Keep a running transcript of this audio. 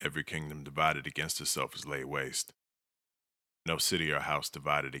Every kingdom divided against itself is laid waste. No city or house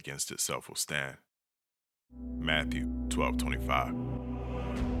divided against itself will stand. Matthew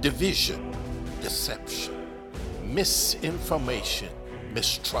 12:25. Division, deception, misinformation,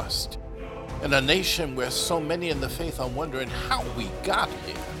 mistrust. In a nation where so many in the faith are wondering how we got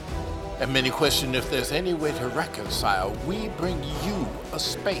here, and many question if there's any way to reconcile, we bring you a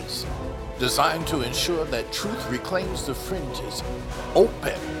space designed to ensure that truth reclaims the fringes,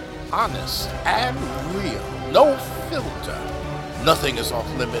 open, honest, and real. No filter. Nothing is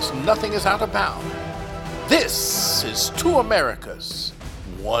off limits. Nothing is out of bounds. This is Two Americas,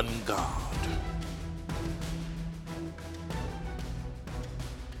 One God.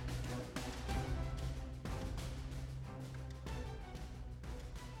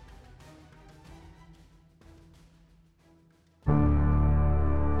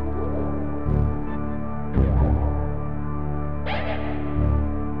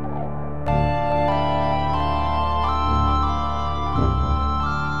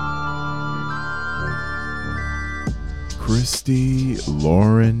 Khristi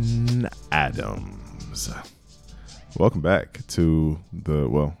Lauren Adams. Welcome back to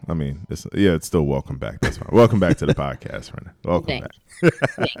it's still welcome back. That's fine. Welcome back to the podcast, Renee. Welcome back.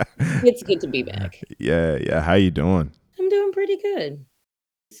 It's good to be back. Yeah. How you doing? I'm doing pretty good.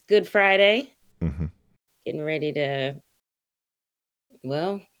 It's Good Friday. Mm-hmm. Getting ready to,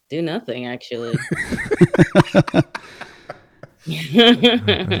 do nothing, actually.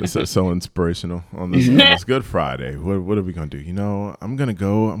 It's so inspirational on this Good Friday. What are we gonna do? I'm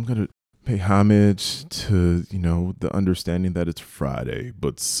gonna pay homage to the understanding that it's Friday,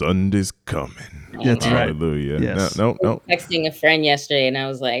 but Sunday's coming. That's right. Hallelujah. Yes. No. Texting a friend yesterday, and I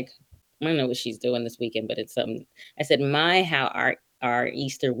was like, I don't know what she's doing this weekend, but it's something. I said, how our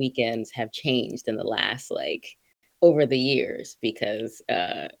Easter weekends have changed in the last over the years, because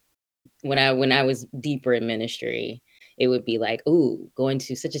when I was deeper in ministry, it would be like, going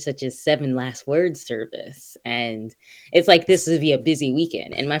to such and such a 7 last words service. And it's like, this would be a busy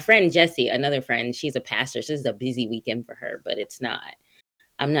weekend. And my friend Jessie, another friend, she's a pastor. So this is a busy weekend for her, but it's not.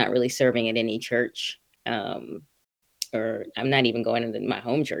 I'm not really serving at any church, or I'm not even going into my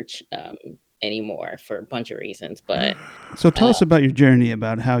home church anymore for a bunch of reasons. But so tell us about your journey,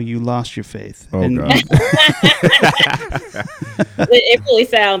 about how you lost your faith. Oh, God. It really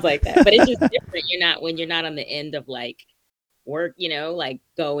sounds like that, but it's just different. When you're not on the end of work,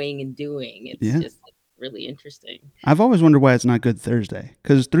 going and doing. It's just really interesting. I've always wondered why it's not Good Thursday,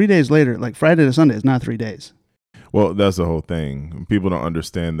 because 3 days later, like Friday to Sunday, is not 3 days. Well, that's the whole thing. People don't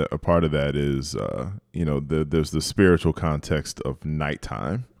understand that a part of that is, there's the spiritual context of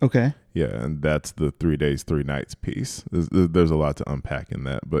nighttime. Okay. Yeah, and that's the 3 days, 3 nights piece. There's a lot to unpack in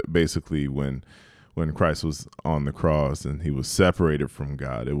that. But basically, when Christ was on the cross and he was separated from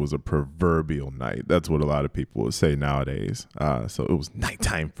God, it was a proverbial night. That's what a lot of people would say nowadays. So it was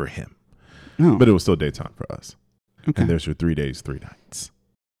nighttime for him. Oh. But it was still daytime for us. Okay. And there's your 3 days, 3 nights.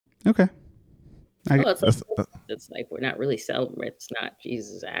 Okay. It's like we're not really celebrating. It's not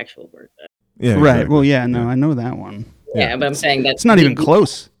Jesus' actual birthday. Yeah. Right. Exactly. Well, yeah, no, I know that one. Yeah, but I'm saying that it's not even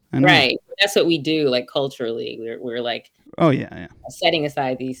close. Right. That's what we do, culturally. We're oh yeah. setting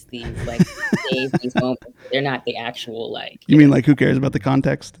aside these days, these moments. They're not the actual You mean who cares about the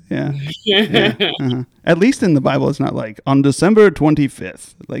context? Yeah. Yeah. Uh-huh. At least in the Bible, it's not on December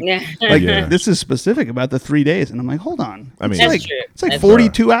 25th. This is specific about the 3 days, and I'm like, hold on. I mean, that's true. It's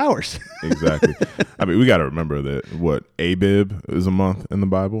 42 hours. Exactly. I mean, we got to remember that Abib is a month in the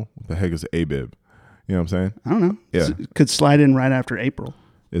Bible. What the heck is Abib? You know what I'm saying? I don't know. Yeah. Could slide in right after April.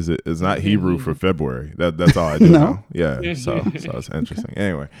 It's not Hebrew for February. That's all I do know. Yeah. So it's interesting.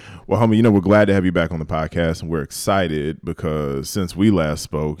 Anyway, well, homie, we're glad to have you back on the podcast, and we're excited because since we last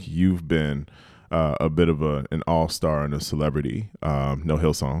spoke, you've been a bit of an all-star and a celebrity. No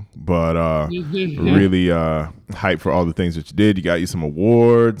Hillsong, but really hyped for all the things that you did. You got some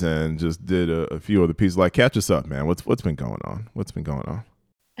awards and just did a few other pieces. Catch us up, man. What's been going on?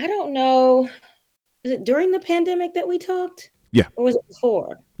 I don't know. Was it during the pandemic that we talked? Yeah. Or was it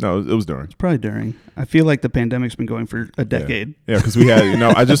before? No, it was during. It's probably during. I feel like the pandemic's been going for a decade. Yeah, because we had,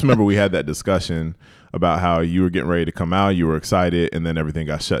 I just remember we had that discussion about how you were getting ready to come out, you were excited, and then everything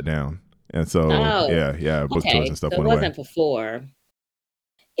got shut down. And so, book tours and stuff went away. It wasn't before.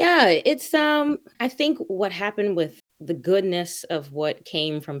 Yeah, it's, I think what happened with the goodness of what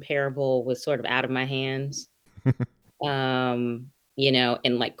came from Parable was sort of out of my hands. And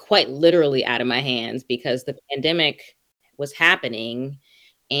quite literally out of my hands, because the pandemic was happening,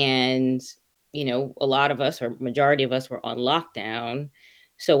 and a lot of us, or majority of us, were on lockdown.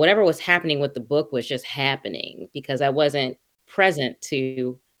 So whatever was happening with the book was just happening because I wasn't present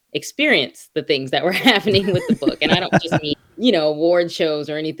to experience the things that were happening with the book. And I don't just mean, award shows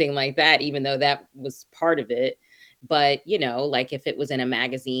or anything like that, even though that was part of it. But, like if it was in a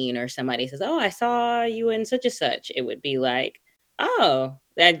magazine or somebody says, oh, I saw you in such and such, it would be like, oh,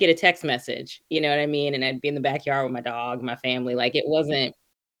 I'd get a text message, you know what I mean? And I'd be in the backyard with my dog, my family. Like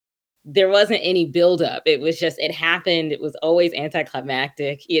there wasn't any buildup. It was just, it happened. It was always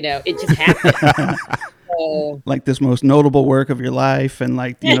anticlimactic, it just happened. So, like this most notable work of your life and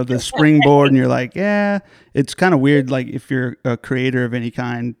like, the springboard, and you're like, yeah, it's kind of weird. Like if you're a creator of any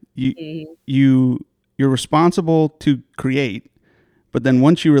kind, you're responsible to create, but then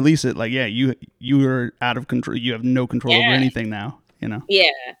once you release it, like, yeah, you are out of control. You have no control over anything now, Yeah.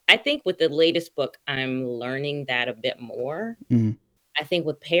 I think with the latest book, I'm learning that a bit more. Mm-hmm. I think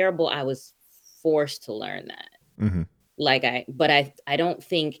with Parable, I was forced to learn that. Mm-hmm. But I don't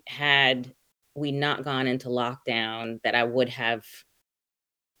think had we not gone into lockdown that I would have,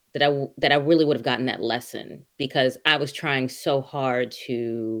 that I really would have gotten that lesson, because I was trying so hard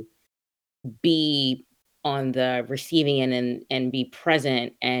to be on the receiving end and be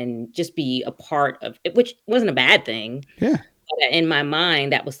present and just be a part of it, which wasn't a bad thing. Yeah. But in my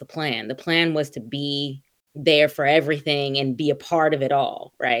mind, that was the plan. The plan was to be there for everything and be a part of it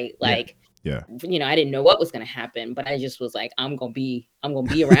all, right? Like, yeah. I didn't know what was going to happen, but I just was like, I'm going to be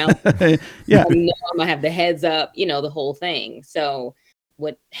around. Yeah. I'm going to have the heads up, the whole thing. So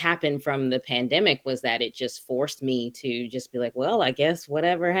what happened from the pandemic was that it just forced me to just be like, well, I guess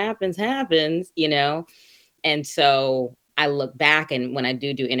whatever happens, happens, And so I look back, and when I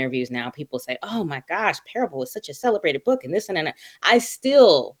do interviews now, people say, oh my gosh, Parable is such a celebrated book and this and that. I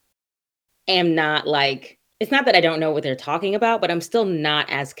still am not like, it's not that I don't know what they're talking about, but I'm still not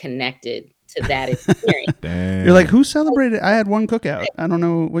as connected to that experience. You're like, who celebrated? I had one cookout. I don't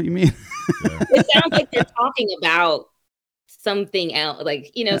know what you mean. It sounds like they're talking about something else,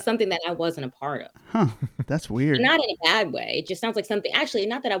 like, something that I wasn't a part of. Huh. That's weird. Not in a bad way. It just sounds like something, actually,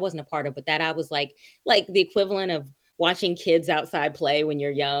 not that I wasn't a part of, but that I was like the equivalent of watching kids outside play when you're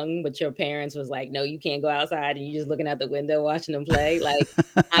young, but your parents was like, no, you can't go outside, and you just looking out the window watching them play. Like,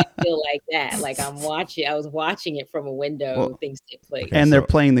 I feel like that. Like I was watching it from a window, things take place. And they're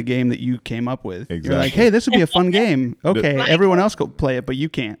playing the game that you came up with. Exactly. You're like, hey, this would be a fun game. Okay, everyone else go play it, but you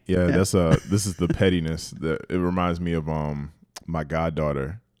can't. Yeah, this is the pettiness that it reminds me of my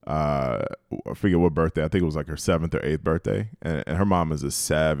goddaughter. I forget what birthday. I think it was like her 7th or 8th birthday, and her mom is a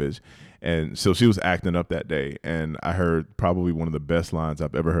savage. And so she was acting up that day, and I heard probably one of the best lines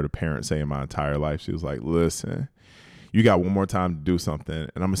I've ever heard a parent say in my entire life. She was like, listen, you got one more time to do something,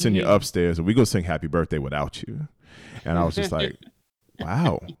 and I'm going to send you upstairs, and we go sing happy birthday without you. And I was just like,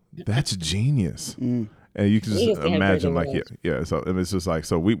 wow, that's genius. And you can just imagine, like, yeah. So it's just like,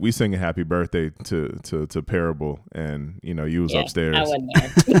 so we sing a happy birthday to Parable, and you was upstairs. I wasn't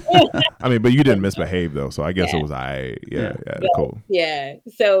there. I mean, but you didn't misbehave though, so I guess it was cool. Yeah.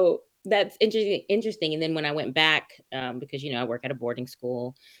 So that's interesting. And then when I went back, because I work at a boarding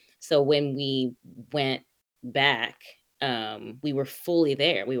school, so when we went back, we were fully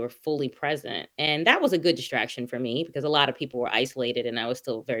there. We were fully present, and that was a good distraction for me, because a lot of people were isolated, and I was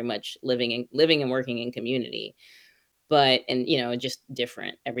still very much living and working in community. But just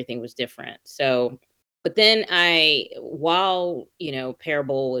different. Everything was different. So, but then while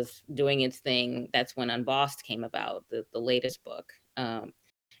Parable was doing its thing, that's when Unbossed came about, the latest book.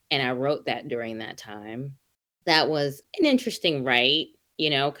 And I wrote that during that time. That was an interesting write,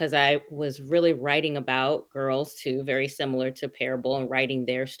 because I was really writing about girls too, very similar to Parable, and writing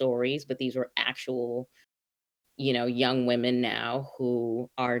their stories. But these were actual, young women now who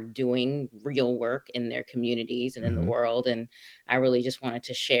are doing real work in their communities and in the world. And I really just wanted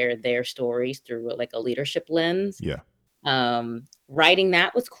to share their stories through like a leadership lens. Yeah. Writing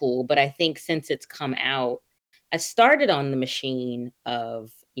that was cool. But I think since it's come out, I started on the machine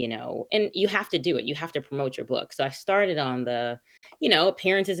of, and you have to do it. You have to promote your book. So I started on the,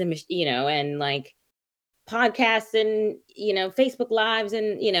 appearances and, and like podcasts and, Facebook Lives,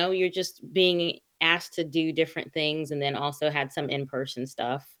 and, you're just being asked to do different things, and then also had some in-person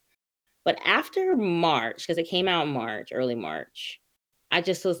stuff. But after March, because it came out in March, early March, I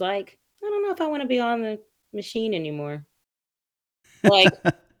just was like, I don't know if I want to be on the machine anymore. Like,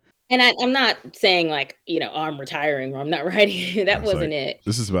 and I'm not saying like, I'm retiring or I'm not writing. That wasn't it.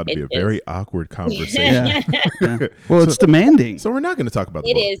 This is about to be a very awkward conversation. Yeah. Well, it's demanding. So we're not going to talk about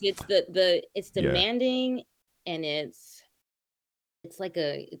the book. It's demanding, and it's like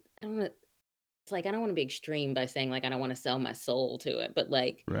I don't know. It's like, I don't want to be extreme by saying like I don't want to sell my soul to it, but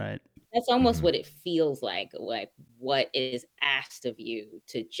like, right. That's almost what it feels like what is asked of you,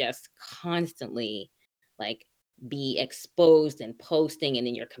 to just constantly like be exposed and posting, and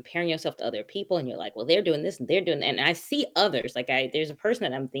then you're comparing yourself to other people, and you're like, well, they're doing this and they're doing that. And I see others, like there's a person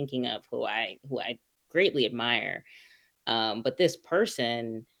that I'm thinking of who I greatly admire. But this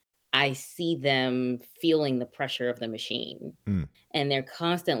person, I see them feeling the pressure of the machine, and they're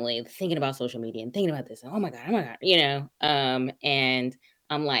constantly thinking about social media and thinking about this. Oh my God, and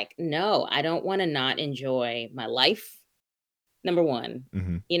I'm like, no, I don't want to not enjoy my life. Number one,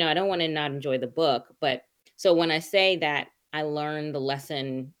 I don't want to not enjoy the book. But so when I say that I learned the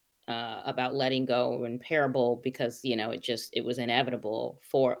lesson about letting go in Parable, because, it was inevitable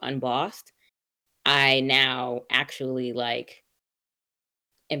for Unbossed, I now actually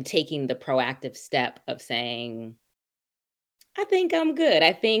am taking the proactive step of saying, I think I'm good.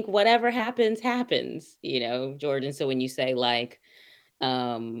 I think whatever happens, happens, Jordan. So when you say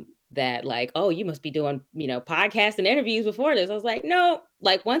that oh, you must be doing, podcasts and interviews before this, I was like, no,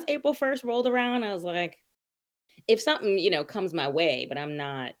 once April 1st rolled around, I was like, if something, comes my way, but I'm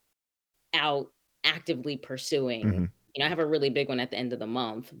not out actively pursuing, I have a really big one at the end of the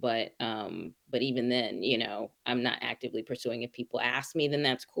month, but even then, I'm not actively pursuing. If people ask me, then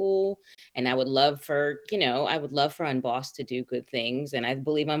that's cool. And I would love for Unbossed to do good things. And I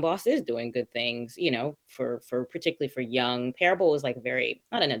believe Unbossed is doing good things, for particularly for young. Parable was very,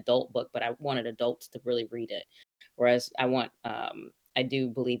 not an adult book, but I wanted adults to really read it. Whereas I do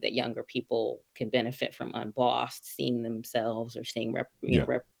believe that younger people can benefit from Unbossed, seeing themselves or seeing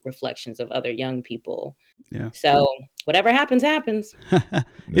reflections of other young people. Yeah. So whatever happens, happens.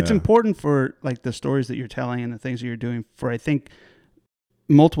 It's important for the stories that you're telling and the things that you're doing for, I think,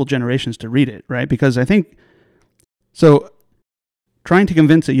 multiple generations to read it, right? Because I think, so trying to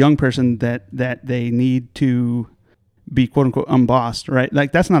convince a young person that they need to be quote unquote unbossed, right?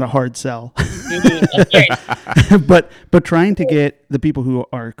 That's not a hard sell. but trying to get the people who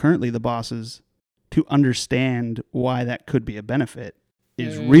are currently the bosses to understand why that could be a benefit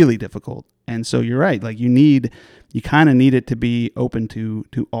is really difficult. And so you're right. You kind of need it to be open to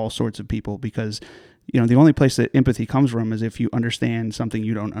all sorts of people, because the only place that empathy comes from is if you understand something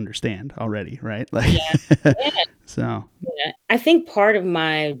you don't understand already, right? So I think part of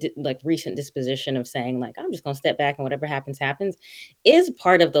my recent disposition of saying I'm just going to step back and whatever happens, happens, is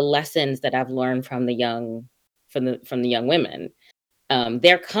part of the lessons that I've learned from the young women.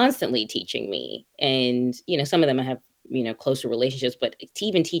 They're constantly teaching me, and some of them I have closer relationships, but it's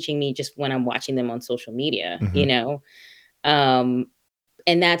even teaching me just when I'm watching them on social media,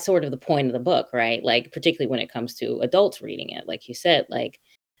 and that's sort of the point of the book, right? Particularly when it comes to adults reading it, like you said,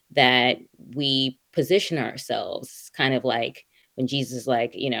 that we position ourselves kind of when Jesus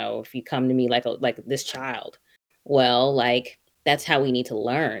if you come to me like this child, well, that's how we need to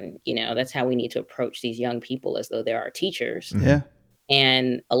learn, that's how we need to approach these young people, as though they're our teachers. Yeah.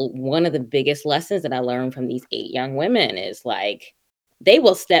 And one of the biggest lessons that I learned from these 8 young women is they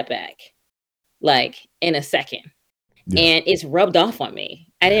will step back in a second. Yeah. And it's rubbed off on me.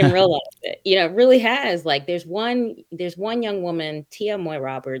 I didn't realize it. It really has. There's one young woman, Tia Moy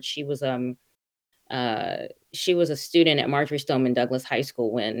Roberts. She was a student at Marjorie Stoneman Douglas High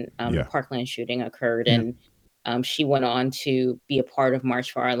School when the Parkland shooting occurred, and she went on to be a part of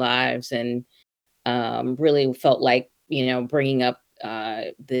March for Our Lives, and really felt bringing up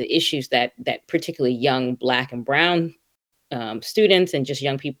the issues that particularly young Black and Brown students and just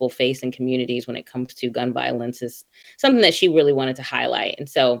young people face in communities when it comes to gun violence is something that she really wanted to highlight. And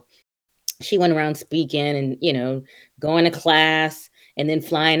so she went around speaking and, going to class and then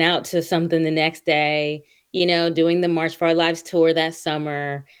flying out to something the next day, doing the March for Our Lives tour that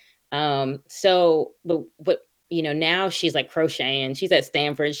summer. But now she's crocheting. She's at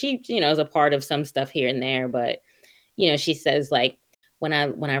Stanford. She, is a part of some stuff here and there. But, she says when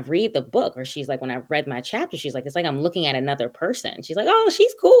I read the book, or she's when I read my chapter, she's it's I'm looking at another person. She's oh,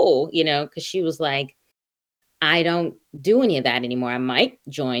 she's cool, because she was I don't do any of that anymore. I might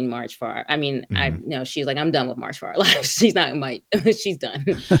join March for Our, she's I'm done with March for Our Lives. She's not might, she's done.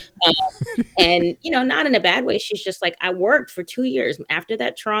 And, not in a bad way. She's just I worked for 2 years. After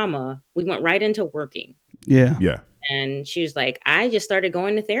that trauma, we went right into working. Yeah. Yeah. And she was I just started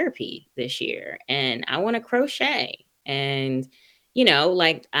going to therapy this year, and I want to crochet. And, I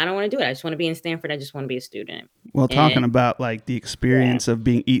don't want to do it. I just want to be in Stanford. I just want to be a student. Well, talking about the experience of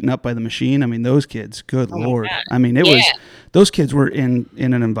being eaten up by the machine. Those kids, good Lord. It was, those kids were in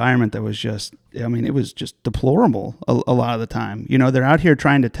an environment that was just, it was just deplorable a lot of the time. They're out here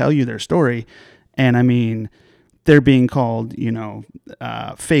trying to tell you their story. And they're being called,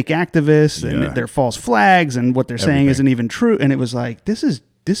 fake activists, and they're false flags, and what they're saying isn't even true. And it was this is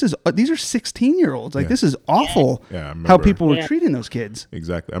these are 16-year-olds. Like, this is awful. Yeah, I remember how people were treating those kids.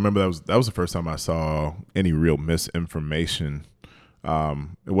 Exactly. I remember that was the first time I saw any real misinformation.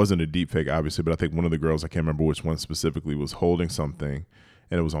 It wasn't a deep fake, obviously, but I think one of the girls, I can't remember which one specifically, was holding something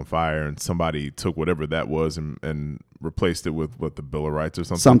and it was on fire, and somebody took whatever that was and replaced it with the Bill of Rights or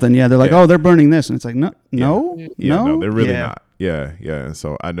something. Yeah. They're like, oh, they're burning this, and it's like, no, they're really not. Yeah. And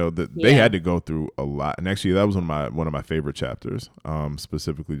so I know that they had to go through a lot, and actually that was one of my favorite chapters,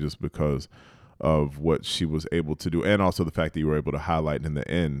 specifically just because of what she was able to do, and also the fact that you were able to highlight in the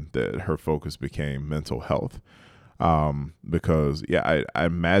end that her focus became mental health. Because I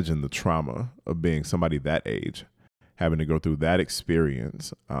imagine the trauma of being somebody that age, having to go through that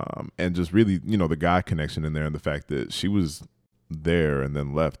experience, and just really, the God connection in there, and the fact that she was there and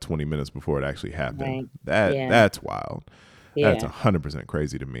then left 20 minutes before it actually happened. Right. That's wild. Yeah. That's 100%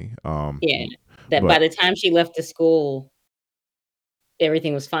 crazy to me. That by the time she left the school,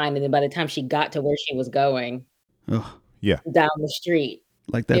 everything was fine, and then by the time she got to where she was going, down the street,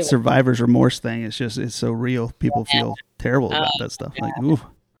 like that survivor's remorse thing, it's so real. People feel terrible about that stuff. Like, ooh.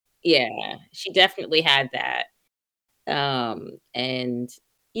 Yeah, she definitely had that. And,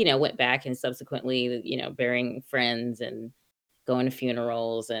 went back and subsequently, burying friends and going to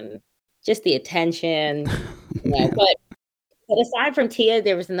funerals and just the attention. But aside from Tia,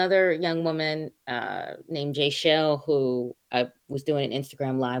 there was another young woman named Jay Shell who I was doing an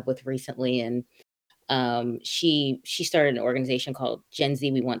Instagram live with recently, and she started an organization called Gen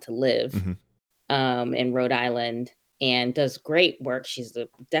Z We Want to Live, in Rhode Island, and does great work. She's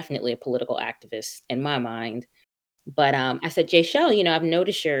definitely a political activist in my mind. But I said, Jay Shell, I've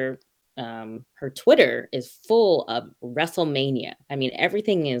noticed her Twitter is full of WrestleMania. I mean,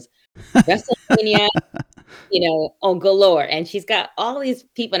 everything is WrestleMania, on galore. And she's got all these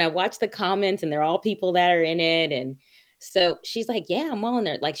people, and I watched the comments, and they're all people that are in it. And so she's like, yeah, I'm all in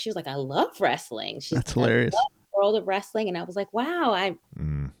there. Like, she was like, I love wrestling. That's hilarious. I love the world of wrestling. And I was like, wow,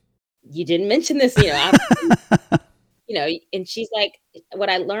 you didn't mention this, and she's like, what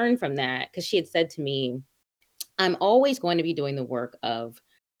I learned from that, because she had said to me, I'm always going to be doing the work of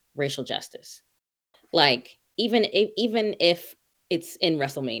racial justice. Like, even if it's in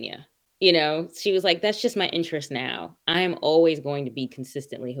WrestleMania, she was like, that's just my interest now. I am always going to be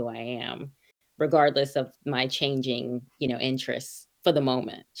consistently who I am, regardless of my changing, interests for the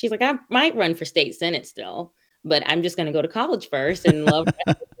moment. She's like, I might run for state Senate still, but I'm just going to go to college first and love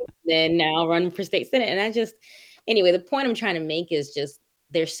then now I'll run for state Senate. And anyway, the point I'm trying to make is just,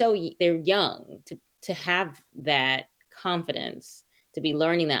 they're young to have that confidence, to be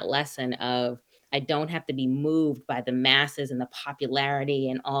learning that lesson of, I don't have to be moved by the masses and the popularity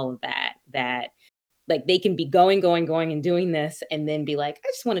and all of that like they can be going and doing this and then be like, I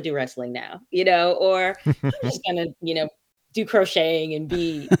just want to do wrestling now, or I'm just gonna, do crocheting and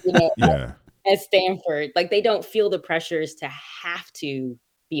be, at Stanford. Like, they don't feel the pressures to have to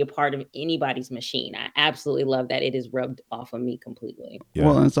be a part of anybody's machine. I absolutely love that. It is rubbed off of me completely. Yeah.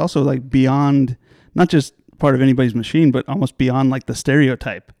 Well, and it's also like beyond, not just part of anybody's machine, but almost beyond like the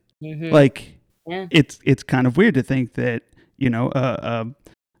stereotype. Like, it's kind of weird to think that,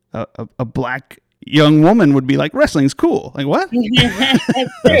 a black young woman would be like, wrestling's cool. Like, what?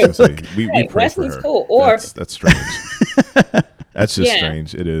 That's true. We pray wrestling's for her. Cool. Or that's strange. That's just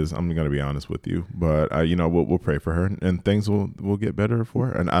strange. It is. I'm going to be honest with you, but we'll pray for her, and things will get better for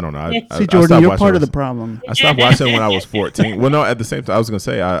her. And I don't know. See, Jordan, you're part of the problem. I stopped watching when I was 14. Well, no, at the same time, I was going to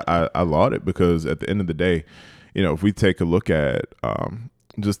say I laud it, because at the end of the day, if we take a look at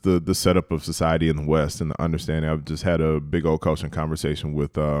just the setup of society in the West and the understanding. I've just had a big old coaching conversation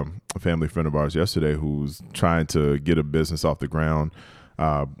with a family friend of ours yesterday who's trying to get a business off the ground.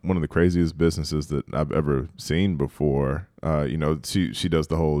 One of the craziest businesses that I've ever seen before. She does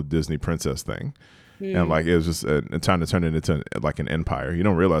the whole Disney princess thing. And like, it was just trying to turn it into like an empire. You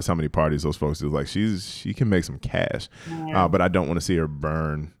don't realize how many parties those folks do. Like, she can make some cash, but I don't want to see her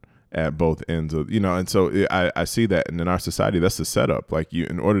burn at both ends of, and so I see that, and in our society, that's the setup. Like,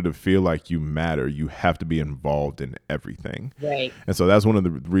 in order to feel like you matter, you have to be involved in everything. Right. And so that's one of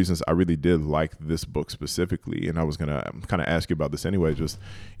the reasons I really did like this book specifically. And I was going to kind of ask you about this anyway. Just,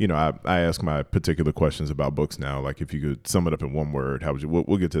 I ask my particular questions about books now. Like, if you could sum it up in one word, how would you,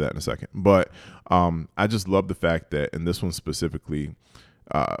 we'll get to that in a second. But I just love the fact that in this one specifically,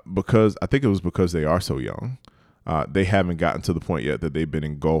 because I think it was because they are so young, they haven't gotten to the point yet that they've been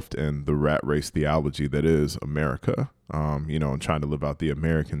engulfed in the rat race theology that is America, and trying to live out the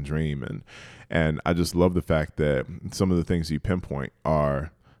American dream. And I just love the fact that some of the things you pinpoint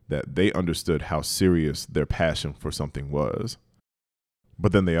are that they understood how serious their passion for something was,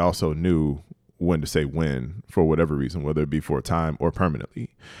 but then they also knew when to say when for whatever reason, whether it be for a time or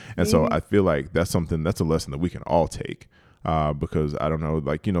permanently. And so I feel like that's a lesson that we can all take. Because I don't know,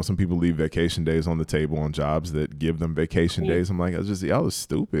 like, some people leave vacation days on the table on jobs that give them vacation days. I'm like, y'all is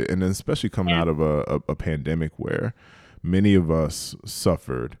stupid. And then especially coming out of a pandemic where many of us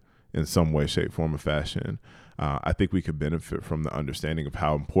suffered in some way, shape, form, or fashion. I think we could benefit from the understanding of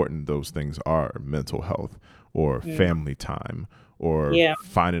how important those things are: mental health or family time or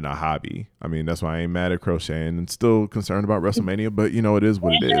finding a hobby. I mean, that's why I ain't mad at crocheting and still concerned about WrestleMania, but it is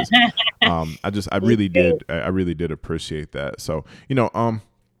what it is. I really did appreciate that. So,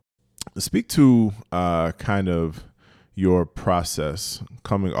 speak to kind of your process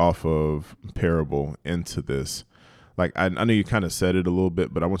coming off of Parable into this. Like, I know you kind of said it a little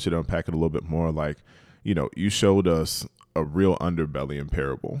bit, but I want you to unpack it a little bit more. Like, you showed us a real underbelly in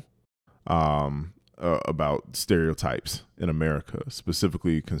Parable. About stereotypes in America,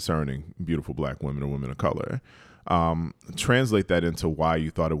 specifically concerning beautiful Black women or women of color. Translate that into why you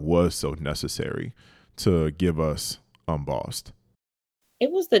thought it was so necessary to give us Unbossed.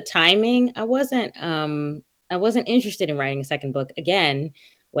 It was the timing. I wasn't interested in writing a second book again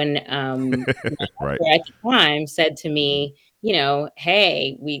when right. my at the time said to me,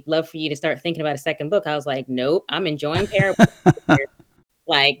 hey, we'd love for you to start thinking about a second book. I was like, nope, I'm enjoying Parable.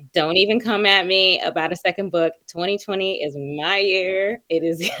 Like, don't even come at me about a second book. 2020 is my year. It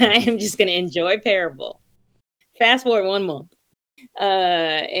is. I am just going to enjoy Parable. Fast forward 1 month.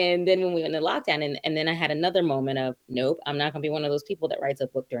 And then when we went into lockdown, and then I had another moment of, nope, I'm not going to be one of those people that writes a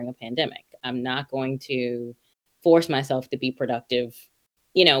book during a pandemic. I'm not going to force myself to be productive,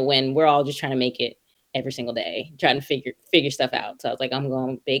 when we're all just trying to make it every single day, trying to figure stuff out. So I was like, I'm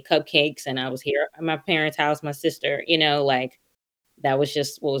going to bake cupcakes. And I was here at my parents' house, my sister, that was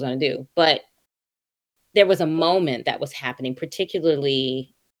just what I was going to do. But there was a moment that was happening,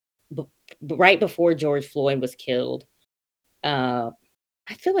 particularly right before George Floyd was killed. I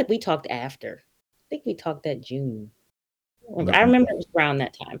feel like we talked after. I think we talked that June. I remember it was around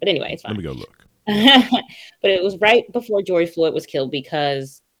that time. But anyway, it's fine. Let me go look. But it was right before George Floyd was killed,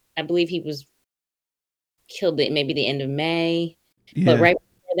 because I believe he was killed maybe the end of May. Yeah. But right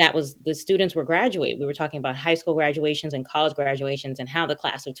that was the students were graduating. We were talking about high school graduations and college graduations and how the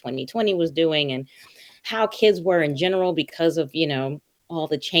class of 2020 was doing and how kids were in general because of, all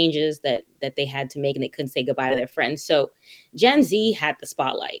the changes that they had to make, and they couldn't say goodbye to their friends. So Gen Z had the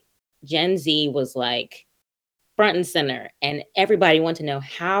spotlight. Gen Z was like front and center, and everybody wanted to know,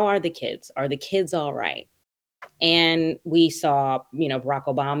 how are the kids? Are the kids all right? And we saw, Barack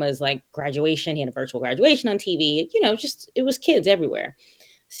Obama's like graduation. He had a virtual graduation on TV. It was kids everywhere.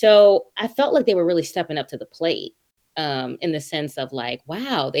 So I felt like they were really stepping up to the plate, in the sense of like,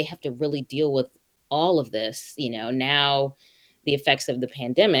 wow, they have to really deal with all of this, now the effects of the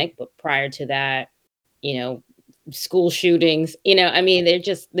pandemic. But prior to that, school shootings,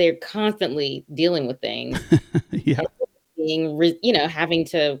 they're constantly dealing with things. Yeah. Being, having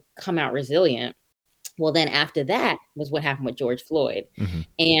to come out resilient. Well, then after that was what happened with George Floyd. Mm-hmm.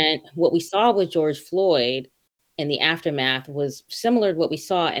 And what we saw with George Floyd in the aftermath was similar to what we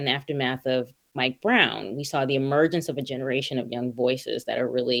saw in the aftermath of Mike Brown. We saw the emergence of a generation of young voices that are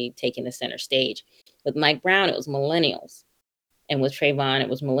really taking the center stage. With Mike Brown, it was millennials. And with Trayvon, it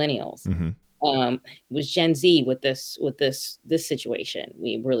was millennials. Mm-hmm. It was Gen Z with this situation.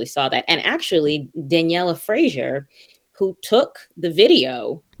 We really saw that. And actually, Daniela Frazier, who took the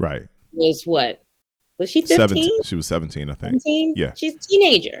video, right, was what? Was she 15? She was 17, I think. 17? Yeah. She's a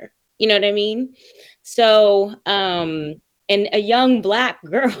teenager. You know what I mean? So, and a young Black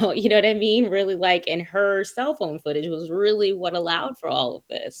girl, you know what I mean? Really and her cell phone footage was really what allowed for all of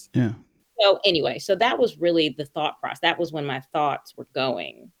this. Yeah. So anyway, so that was really the thought process. That was when my thoughts were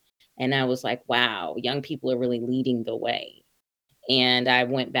going. And I was like, wow, young people are really leading the way. And I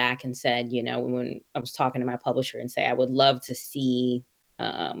went back and said, when I was talking to my publisher and say, I would love to see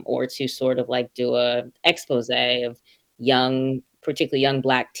or to sort of like do a expose of particularly young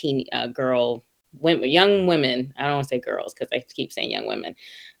Black teen young women. I don't want to say girls because I keep saying young women,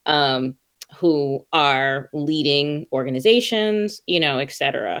 who are leading organizations, et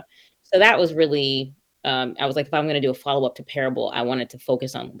cetera. So that was really, I was like, if I'm going to do a follow-up to Parable, I wanted to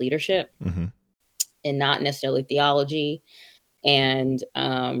focus on leadership, mm-hmm. and not necessarily theology, and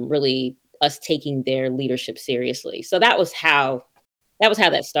really us taking their leadership seriously. So that was how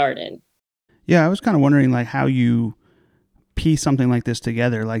that started. Yeah, I was kind of wondering like how you piece something like this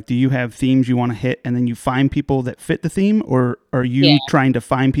together. Like, do you have themes you want to hit and then you find people that fit the theme, or are you trying to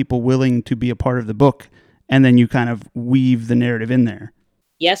find people willing to be a part of the book and then you kind of weave the narrative in there?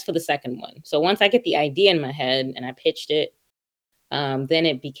 Yes, for the second one. So once I get the idea in my head and I pitched it, Then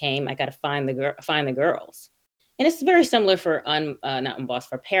it became, I got to find the girls. And it's very similar for not Unbossed,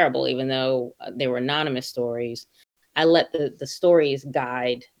 for Parable, even though they were anonymous stories. I let the stories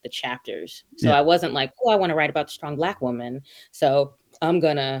guide the chapters. So I wasn't like, oh, I want to write about the strong Black woman, so I'm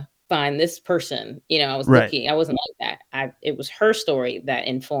gonna find this person. I was looking. I wasn't like that. It was her story that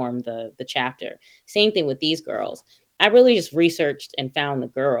informed the chapter. Same thing with these girls. I really just researched and found the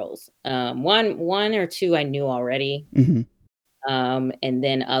girls. One or two I knew already. Mm-hmm. And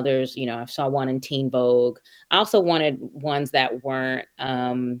then others, I saw one in Teen Vogue. I also wanted ones that weren't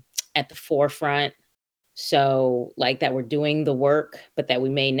at the forefront. So like that were doing the work, but that we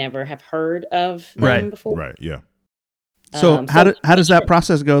may never have heard of them before. Right. Yeah. So how does that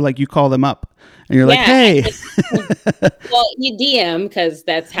process go? Like you call them up and you're like, hey. Well, you DM because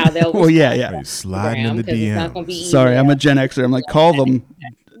that's how they'll. Well, yeah. You sliding in the DM. Sorry, I'm a Gen Xer. I'm like, call them.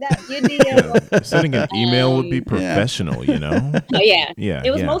 Sending an email would be professional, Oh yeah. Yeah.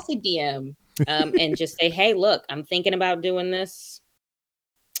 It was mostly DM, and just say, hey, look, I'm thinking about doing this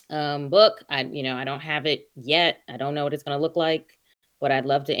book. I don't have it yet. I don't know what it's going to look like, but I'd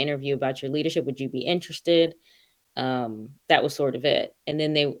love to interview about your leadership. Would you be interested? That was sort of it. And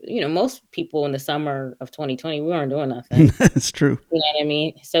then they, most people in the summer of 2020, we weren't doing nothing. That's true. You know what I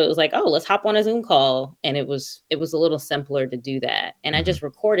mean? So it was like, oh, let's hop on a Zoom call. And it was a little simpler to do that. And I just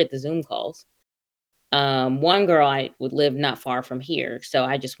recorded the Zoom calls. One girl I would live not far from here. So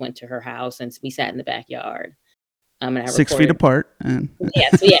I just went to her house and we sat in the backyard. And I 6 feet apart. And So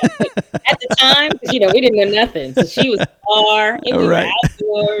at the time, we didn't know nothing. So she was far, and we were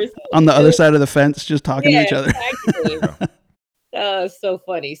outdoors. On the other side of the fence, just talking to each other. Exactly. Oh, so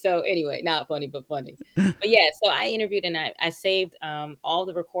funny. So anyway, not funny, but funny. But so I interviewed and I saved all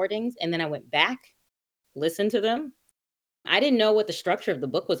the recordings, and then I went back, listened to them. I didn't know what the structure of the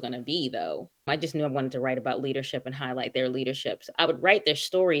book was going to be, though. I just knew I wanted to write about leadership and highlight their leadership. So I would write their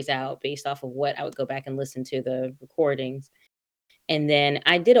stories out based off of what I would go back and listen to the recordings. And then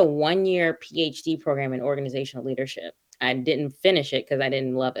I did a 1-year PhD program in organizational leadership. I didn't finish it because I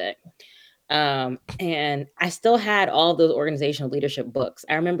didn't love it. And I still had all those organizational leadership books.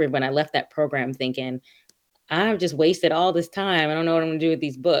 I remember when I left that program thinking, I've just wasted all this time. I don't know what I'm going to do with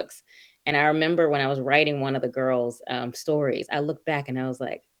these books. And I remember when I was writing one of the girls' stories, I looked back and I was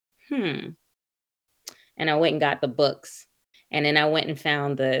like, And I went and got the books. And then I went and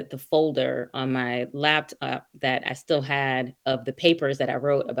found the folder on my laptop that I still had of the papers that I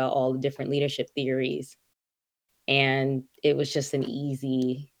wrote about all the different leadership theories. And it was just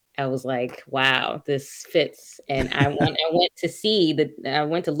I was like, wow, this fits. And I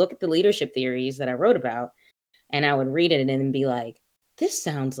went to look at the leadership theories that I wrote about, and I would read it and then be like, this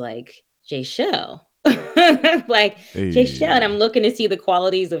sounds like Jay Shell. Jay Shell. And I'm looking to see the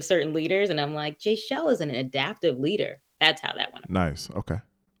qualities of certain leaders. And I'm like, Jay Shell is an adaptive leader. That's how that went. Nice. Okay.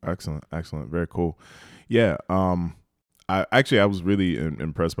 Excellent. Very cool. Yeah. I was really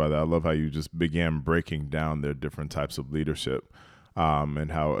impressed by that. I love how you just began breaking down their different types of leadership,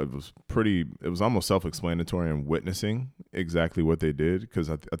 and how it was almost self-explanatory in witnessing exactly what they did. Because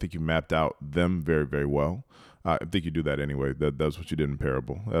I think you mapped out them very, very well. I think you do that anyway. That's what you did in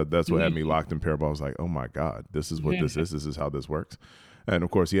Parable. That's what had me locked in Parable. I was like, oh my God, this is what this is. This is how this works. And of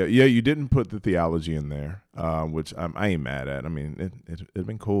course, you didn't put the theology in there, which I ain't mad at. I mean, it'd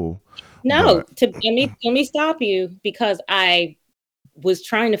been cool. No, let me stop you, because I was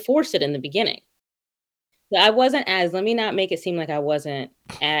trying to force it in the beginning. So I wasn't let me not make it seem like I wasn't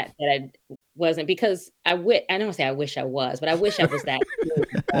because I don't say I wish I was, but I wish I was that.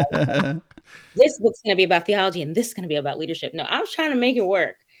 This book's going to be about theology and this is going to be about leadership. No, I was trying to make it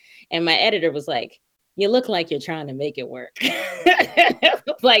work. And my editor was like, you look like you're trying to make it work.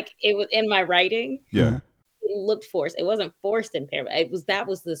 Like it was in my writing. Yeah. It looked forced. It wasn't forced in Parable. That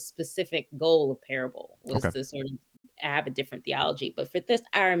was the specific goal of Parable, was to sort of have a different theology. But for this,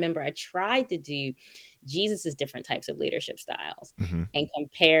 I remember I tried to do Jesus's different types of leadership styles and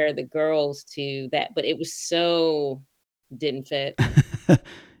compare the girls to that. But it was didn't fit.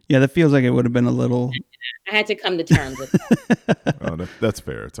 Yeah, that feels like it would have been a little. I had to come to terms with that. Oh, that's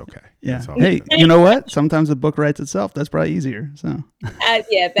fair. It's okay. Yeah. Hey, you know what? Sometimes the book writes itself. That's probably easier. So. I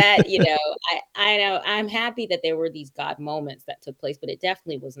know. I'm happy that there were these God moments that took place, but it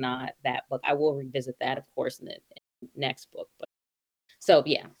definitely was not that book. I will revisit that, of course, in the next book. But so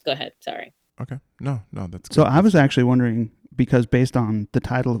yeah, go ahead. Sorry. Okay. No, that's good. So I was actually wondering, because based on the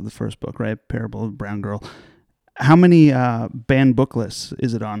title of the first book, right, Parable of the Brown Girl, how many banned book lists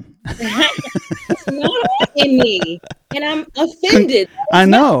is it on? It's not in me, and I'm offended. I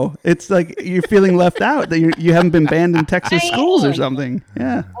know. It's like you're feeling left out, that you haven't been banned in Texas schools or something.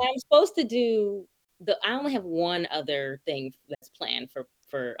 Yeah. I'm supposed to do I only have one other thing that's planned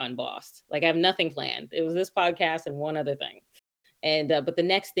for Unbossed. Like I have nothing planned. It was this podcast and one other thing. And but the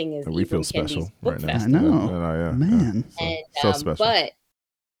next thing is we feel Ibram Kendi's special book right now. festival. I know, man. So special. But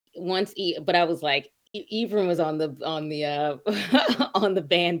but I was like, Ibram was on the on the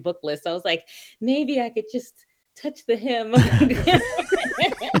banned book list. So I was like, maybe I could just touch the hem.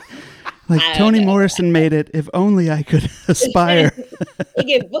 Like Toni Morrison made it. If only I could aspire. They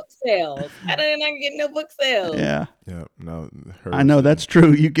get book sales. I don't get no book sales. Yeah. Yeah. No. I know that's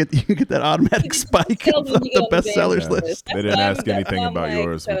true. You get that automatic spike of the bestsellers list. They didn't ask anything about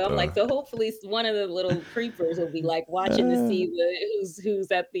yours. So I'm like, so hopefully one of the little creepers will be like watching to see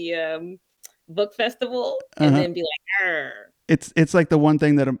who's at the book festival, and then be like, Arr. It's like the one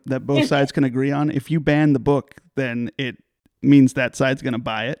thing that both sides can agree on. If you ban the book, then it means that side's going to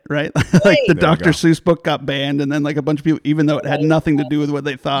buy it, right? Like the Dr. Seuss book got banned, and then like a bunch of people, even though it had nothing to do with what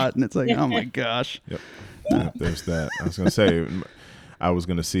they thought, and it's like, oh my gosh. Yep. There's that. I was going to say, I was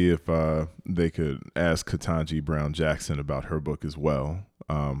going to see if they could ask Ketanji Brown Jackson about her book as well.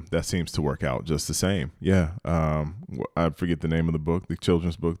 That seems to work out just the same. Yeah. I forget the name of the book, the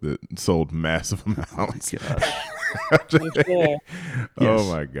children's book that sold massive amounts.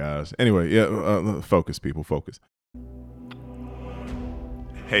 Oh my gosh. Anyway, yeah. Focus, people. Focus.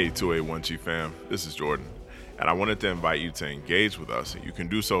 Hey, 2A1G fam. This is Jordan. And I wanted to invite you to engage with us. You can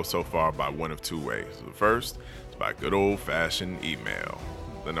do so far by one of two ways. The first is by good old-fashioned email.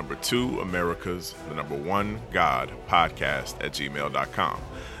 The number 2, America's, the number 1, God, podcast@gmail.com.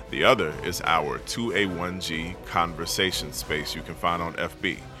 The other is our 2A1G conversation space you can find on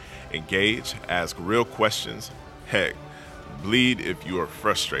FB. Engage, ask real questions. Heck, bleed if you are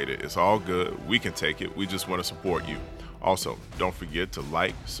frustrated. It's all good. We can take it. We just want to support you. Also, don't forget to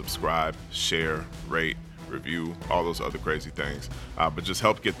like, subscribe, share, rate, review, all those other crazy things. But just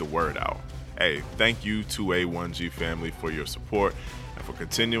help get the word out. Hey, thank you 2A1G family for your support and for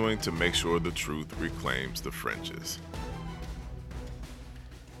continuing to make sure the truth reclaims the fringes.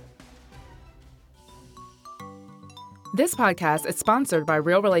 This podcast is sponsored by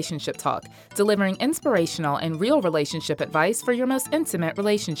Real Relationship Talk, delivering inspirational and real relationship advice for your most intimate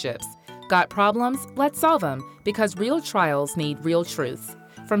relationships. Got problems? Let's solve them, because real trials need real truths.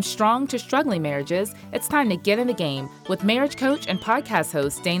 From strong to struggling marriages, it's time to get in the game with marriage coach and podcast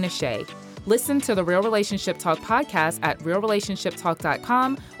host Dana Shea. Listen to the Real Relationship Talk podcast at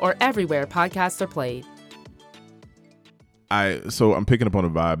realrelationshiptalk.com or everywhere podcasts are played. So I'm picking up on a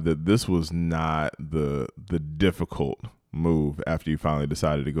vibe that this was not the difficult move after you finally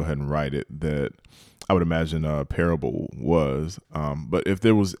decided to go ahead and write it that I would imagine Parable was. But if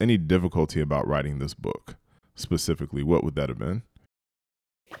there was any difficulty about writing this book specifically, what would that have been?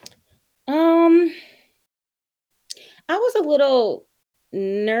 I was a little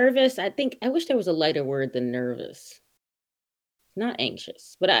nervous. I wish there was a lighter word than nervous. Not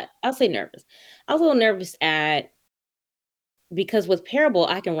anxious, but I'll say nervous. I was a little nervous because with Parable,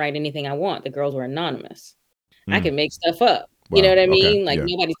 I can write anything I want. The girls were anonymous. I can make stuff up. Wow. You know what I mean? Okay. Like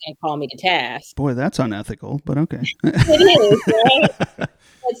nobody's gonna call me to task. Boy, that's unethical, but okay. It is, right?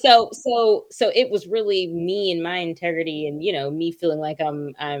 So it was really me and my integrity, and me feeling like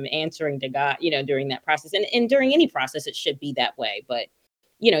I'm answering to God, during that process, and during any process it should be that way. But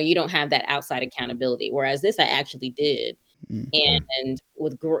you don't have that outside accountability. Whereas this, I actually did, and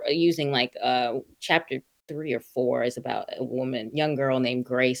with using like chapter 3 or 4 is about a young girl named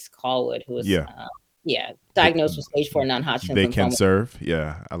Grace Callwood, who was diagnosed with stage 4 non-Hodgkin They lymphoma. Can Serve.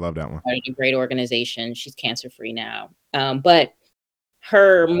 Yeah, I love that one. A great organization. She's cancer-free now. But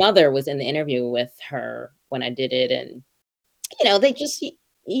her mother was in the interview with her when I did it. And, they just,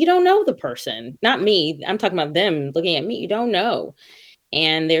 you don't know the person. Not me. I'm talking about them looking at me. You don't know.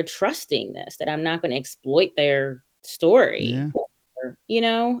 And they're trusting this, that I'm not going to exploit their story.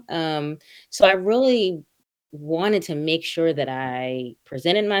 Yeah. So I really wanted to make sure that I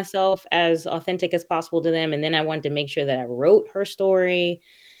presented myself as authentic as possible to them. And then I wanted to make sure that I wrote her story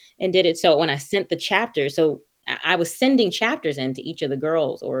and did it. So when I sent the chapters, so I was sending chapters into each of the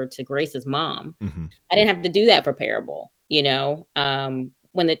girls or to Grace's mom. Mm-hmm. I didn't have to do that for Parable,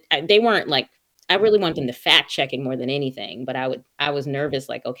 when they weren't like, I really wanted them to fact check it more than anything, but I was nervous,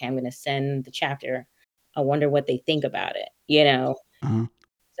 like, okay, I'm going to send the chapter. I wonder what they think about it, Uh-huh.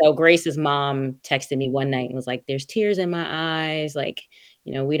 So Grace's mom texted me one night and was like, there's tears in my eyes. Like,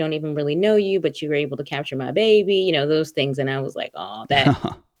 we don't even really know you, but you were able to capture my baby, those things. And I was like, oh,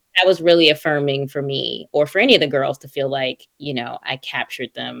 that was really affirming for me, or for any of the girls, to feel like, I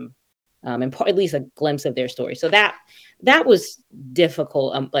captured them and at least a glimpse of their story. So that was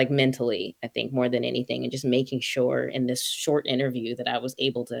difficult, like mentally, I think, more than anything. And just making sure in this short interview that I was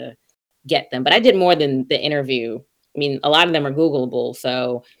able to get them. But I did more than the interview. I mean, a lot of them are Googleable.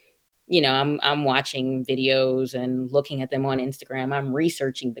 So, I'm watching videos and looking at them on Instagram. I'm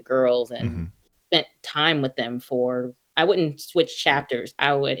researching the girls and spent time with them I wouldn't switch chapters.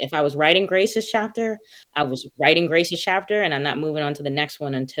 If I was writing Grace's chapter, I was writing Grace's chapter, and I'm not moving on to the next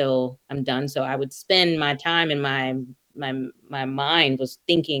one until I'm done. So I would spend my time and my mind was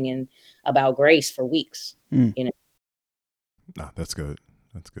thinking about Grace for weeks. No, that's good.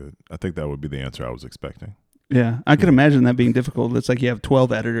 That's good. I think that would be the answer I was expecting. Yeah, I could imagine that being difficult. It's like you have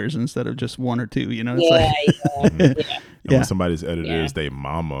 12 editors instead of just one or two, It's When somebody's editor is their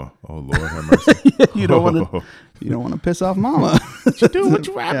mama. Oh, Lord have mercy. You don't want to piss off mama. What you do? What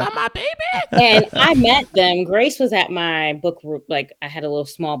you write about my baby? And I met them. Grace was at my book, I had a little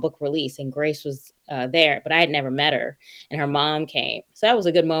small book release, and Grace was there, but I had never met her, and her mom came. So that was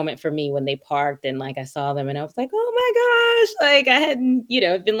a good moment for me when they parked, and I saw them, and I was like, oh my gosh, I hadn't,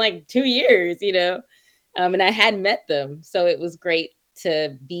 it'd been 2 years, and I had met them. So it was great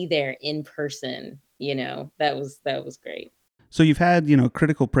to be there in person. That was great. So you've had,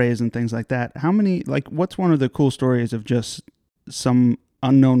 critical praise and things like that. How many, what's one of the cool stories of just some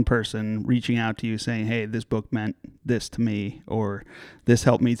unknown person reaching out to you saying, hey, this book meant this to me, or this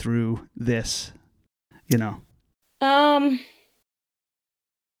helped me through this, Michelle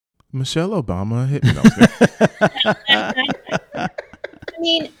Obama hit me. I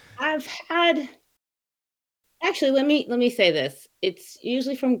mean, I've had, actually, let me say this. It's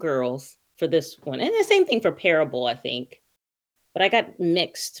usually from girls for this one. And the same thing for Parable, I think. But I got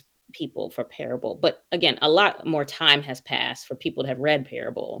mixed people for Parable. But again, a lot more time has passed for people to have read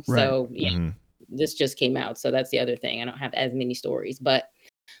Parable. Right. So this just came out. So that's the other thing. I don't have as many stories. But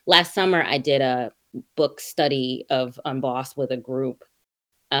last summer, I did a book study of UNBOSSED with a group.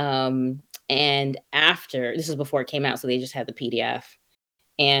 And after, this is before it came out, so they just had the PDF.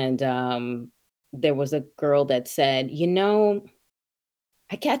 And there was a girl that said, I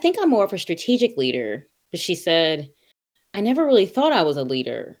think I'm more of a strategic leader. But she said, I never really thought I was a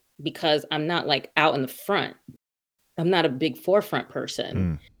leader because I'm not out in the front. I'm not a big forefront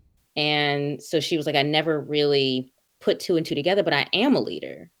person. And so she was like, I never really put two and two together, but I am a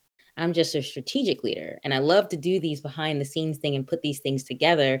leader. I'm just a strategic leader. And I love to do these behind the scenes thing and put these things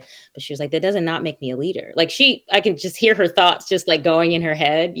together. But she was like, that does not make me a leader. I can just hear her thoughts just going in her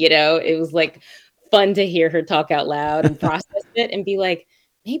head. It was fun to hear her talk out loud and process it and be like,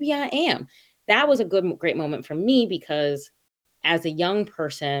 maybe I am. That was a great moment for me because as a young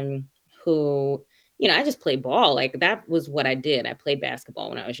person who, I just played ball. That was what I did. I played basketball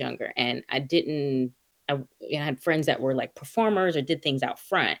when I was younger, and I had friends that were performers or did things out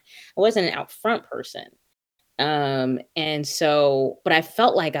front. I wasn't an out front person. And so, but I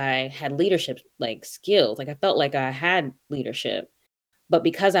felt like I had leadership skills. I felt like I had leadership, but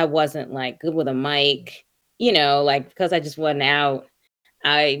because I wasn't good with a mic, because I just wasn't out,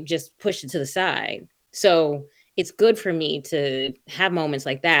 I just pushed it to the side. So it's good for me to have moments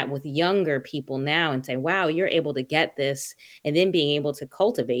like that with younger people now and say, wow, you're able to get this, and then being able to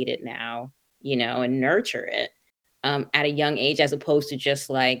cultivate it now, and nurture it at a young age, as opposed to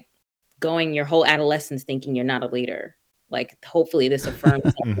just going your whole adolescence thinking you're not a leader. Hopefully this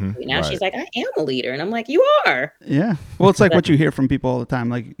affirms now. Right. She's like, I am a leader. And I'm like, you are. Yeah. Well, it's what you hear from people all the time.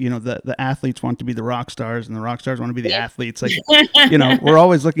 The athletes want to be the rock stars and the rock stars want to be the athletes. We're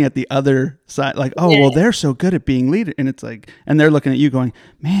always looking at the other side. Well, they're so good at being leader. And it's and they're looking at you going,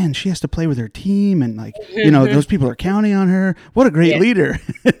 man, she has to play with her team. And those people are counting on her. What a great leader.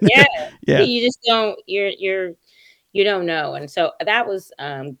 Yeah. You just don't, you don't know. And so that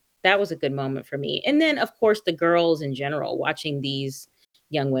was a good moment for me. And then, of course, the girls in general, watching these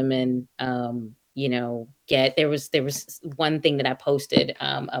young women, there was one thing that I posted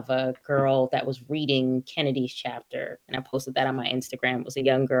of a girl that was reading Kennedy's chapter. And I posted that on my Instagram. It was a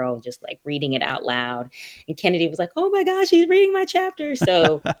young girl just reading it out loud. And Kennedy was like, oh my gosh, she's reading my chapter.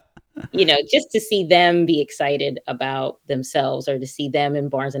 So, just to see them be excited about themselves, or to see them in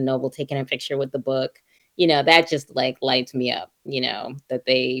Barnes and Noble taking a picture with the book, that just lights me up, that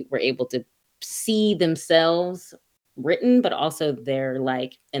they were able to see themselves written, but also they're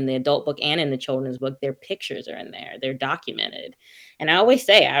in the adult book and in the children's book, their pictures are in there. They're documented. And I always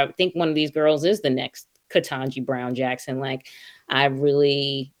say, I think one of these girls is the next Ketanji Brown Jackson. I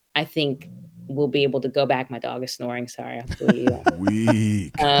think we'll be able to go back. My dog is snoring. Sorry.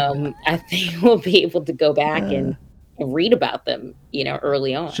 Weak. I think we'll be able to go back and read about them,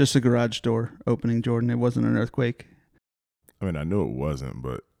 early on. It's just a garage door opening, Jordan. It wasn't an earthquake. I mean, I knew it wasn't,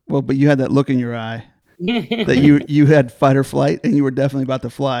 but... Well, but you had that look in your eye. that you had fight or flight and you were definitely about to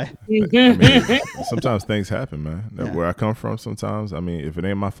fly. I mean, sometimes things happen, man. Where I come from, sometimes, I mean, if it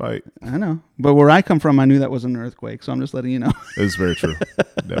ain't my fight. I know. But where I come from, I knew that was an earthquake. So I'm just letting you know. It's very true.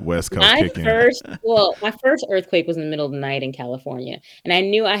 That West Coast My kicking. first earthquake was in the middle of the night in California. And I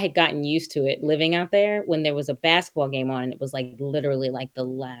knew I had gotten used to it living out there when there was a basketball game on. And it was like literally like the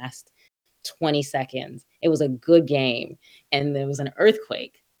last 20 seconds. It was a good game. And there was an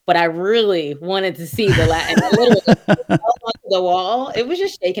earthquake. But I really wanted to see the last. And I literally fell onto the wall. It was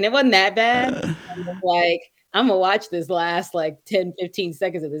just shaking. It wasn't that bad. I was like, I'm going to watch this last like 10, 15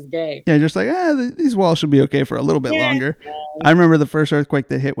 seconds of this game. Yeah, just like, these walls should be okay for a little bit longer. I remember the first earthquake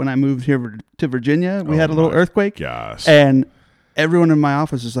that hit when I moved here to Virginia. We had a little earthquake. Gosh. And everyone in my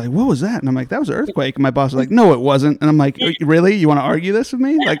office is like, what was that? And I'm like, that was an earthquake. And my boss is like, no, it wasn't. And I'm like, really? You want to argue this with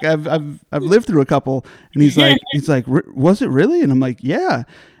me? Like, I've lived through a couple. And he's like, was it really? And I'm like, yeah.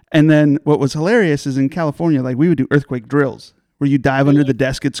 And then what was hilarious is in California, like we would do earthquake drills where you dive under the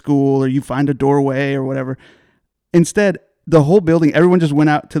desk at school or you find a doorway or whatever. Instead, the whole building, everyone just went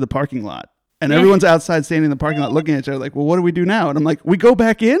out to the parking lot and everyone's outside standing in the parking lot looking at each other like, well, what do we do now? And I'm like, we go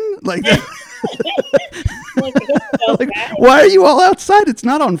back in? Like, like why are you all outside? It's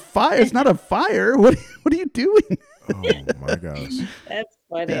not on fire. It's not a fire. What are you doing? Oh my gosh. That's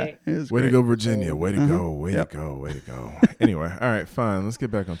funny. Yeah, way to go, Virginia. Way to go. Way to go. Way to go. Anyway, all right, fine. Let's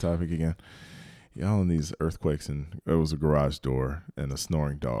get back on topic again. Y'all in these earthquakes, and it was a garage door and a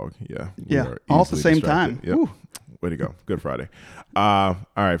snoring dog. Yeah. All at the same time. Yep. Way to go. Good Friday. All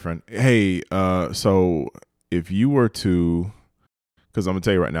right, friend. Hey, so if you were to, because I'm going to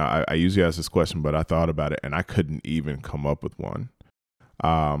tell you right now, I usually ask this question, but I thought about it and I couldn't even come up with one.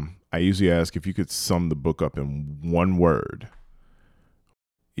 I usually ask if you could sum the book up in one word.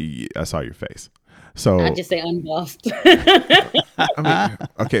 I saw your face. So I just say unbossed. I mean,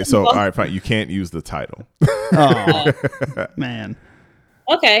 okay, so all right, fine. You can't use the title. Oh man.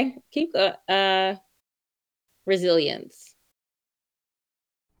 Okay, keep resilience.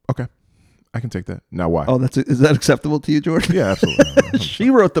 Okay, I can take that. Now, why? Oh, is that acceptable to you, George? Yeah, absolutely. She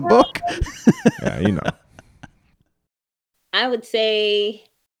wrote the book. Yeah, you know. I would say,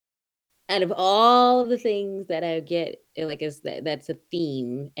 out of all the things that I get, like that's a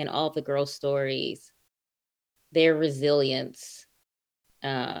theme in all the girls' stories, their resilience,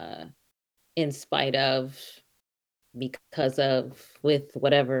 in spite of, because of, with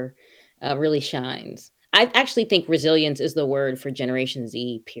whatever, really shines. I actually think resilience is the word for Generation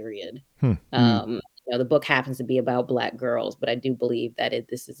Z, period. The book happens to be about Black girls, but I do believe that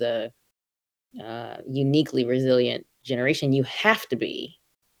this is a uniquely resilient generation. You have to be.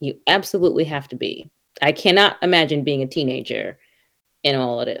 You absolutely have to be. I cannot imagine being a teenager in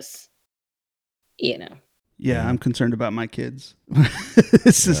all of this. Yeah, I'm concerned about my kids.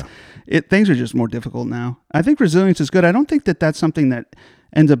 Things are just more difficult now. I think resilience is good. I don't think that that's something that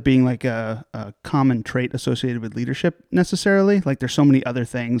ends up being like a common trait associated with leadership necessarily. Like there's so many other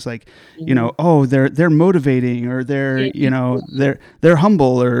things like, they're motivating or they're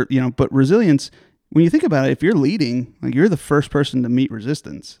humble or, but resilience, when you think about it, if you're leading, like you're the first person to meet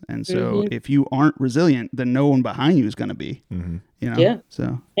resistance. And so if you aren't resilient, then no one behind you is going to be, Yeah.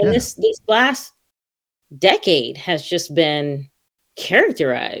 So, this last decade has just been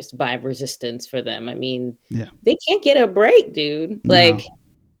characterized by resistance for them. I mean, they can't get a break, dude. Like,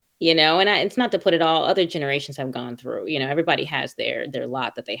 and it's not to put it all, other generations have gone through, everybody has their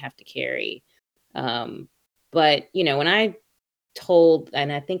lot that they have to carry. But, when I told,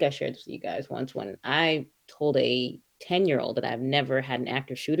 and I think I shared this with you guys once, when I told a 10-year-old that I've never had an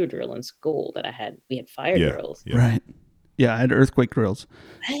active shooter drill in school, we had fire drills. Yeah. Right. Yeah, I had earthquake drills.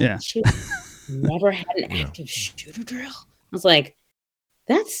 What? Yeah. Never had an active shooter drill? I was like,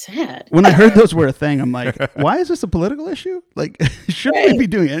 that's sad. When I heard those were a thing, I'm like, why is this a political issue? Like, shouldn't we be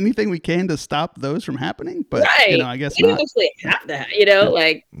doing anything we can to stop those from happening? But, I guess we not. Actually have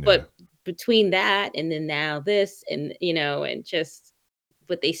that, but between that and then now this and, and just,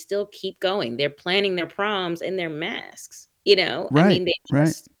 but they still keep going. They're planning their proms and their masks, Right, I mean, they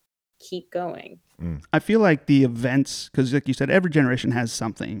just keep going. I feel like the events, because like you said, every generation has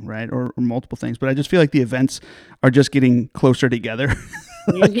something, right? Or multiple things, but I just feel like the events are just getting closer together.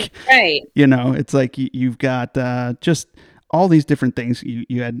 Right. It's like you've got just all these different things.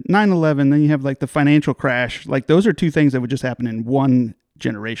 You had 9/11, then you have like the financial crash. Like those are two things that would just happen in one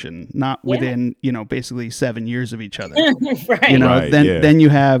generation, not within, basically 7 years of each other. Right. Then you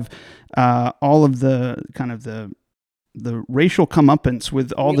have all of the kind of the racial comeuppance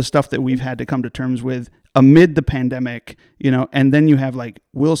with all the stuff that we've had to come to terms with amid the pandemic, and then you have like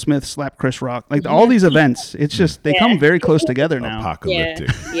Will Smith slap Chris Rock, like all these events. It's just they come very close together now. Apocalyptic.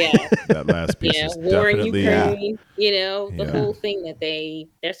 Yeah. That last piece is war in definitely Ukraine. The whole thing that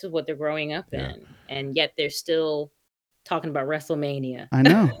this is what they're growing up in, and yet they're still talking about WrestleMania. I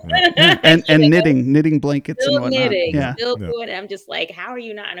know, and knitting blankets still and whatnot. Knitting, still doing it. I'm just like, how are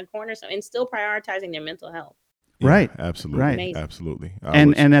you not in a corner and still prioritizing their mental health? Right, absolutely, right, amazing. Absolutely,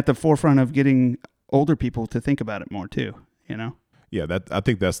 and at the forefront of getting older people to think about it more too. Yeah, I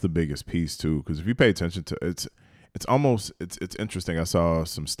think that's the biggest piece too, because if you pay attention to it's interesting. I saw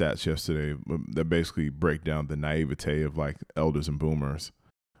some stats yesterday that basically break down the naivete of like elders and boomers,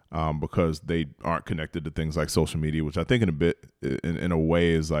 because they aren't connected to things like social media, which I think in a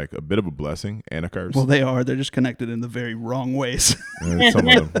way is like a bit of a blessing and a curse. Well, they are. They're just connected in the very wrong ways. And some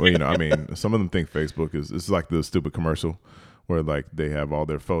of them, some of them think Facebook is like the stupid commercial where like they have all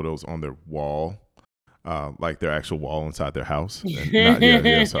their photos on their wall, like their actual wall inside their house.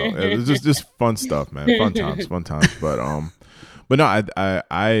 And so it's just fun stuff, man. Fun times. But no,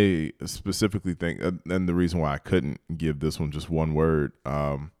 I specifically think, and the reason why I couldn't give this one just one word,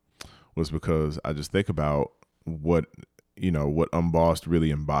 was because I just think about what Unbossed really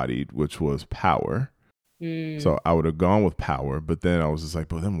embodied, which was power. So I would have gone with power, but then I was just like,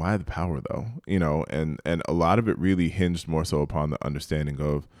 but then why the power though? And a lot of it really hinged more so upon the understanding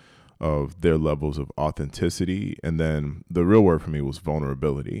of their levels of authenticity, and then the real word for me was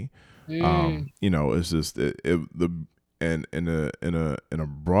vulnerability. It's just and in a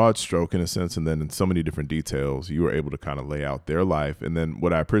broad stroke, in a sense, and then in so many different details, you were able to kind of lay out their life. And then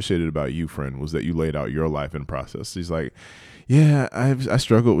what I appreciated about you, friend, was that you laid out your life in process. He's like, yeah, I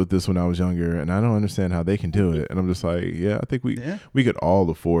struggled with this when I was younger, and I don't understand how they can do it. And I'm just like, yeah, I think we could all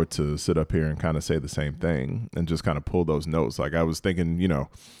afford to sit up here and kind of say the same thing and just kind of pull those notes. Like I was thinking, 2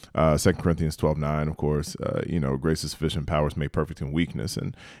 Corinthians 12:9, of course, grace is sufficient, power is made perfect in weakness.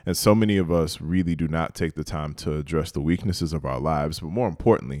 And so many of us really do not take the time to address the weaknesses of our lives, but more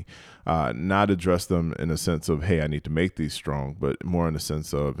importantly, not address them in a sense of, hey, I need to make these strong, but more in a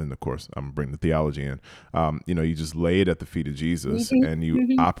sense of, and of course, I'm bringing the theology in, you just lay it at the feet of Jesus, and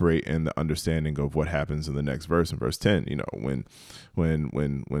you operate in the understanding of what happens in the next verse, in verse 10, when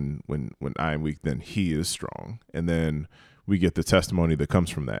I am weak, then he is strong. And then we get the testimony that comes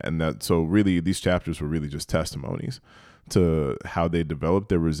from that. And so really these chapters were really just testimonies to how they developed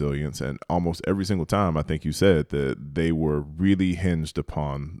their resilience. And almost every single time, I think you said that they were really hinged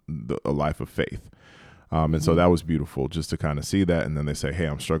upon a life of faith. And so that was beautiful just to kind of see that. And then they say, hey,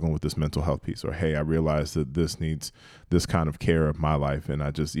 I'm struggling with this mental health piece, or, hey, I realize that this needs this kind of care of my life. And I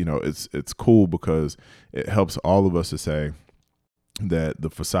just, it's cool because it helps all of us to say that the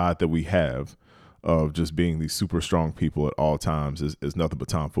facade that we have of just being these super strong people at all times is nothing but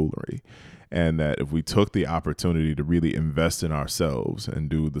tomfoolery. And that if we took the opportunity to really invest in ourselves and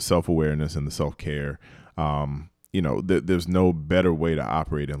do the self-awareness and the self-care, there's no better way to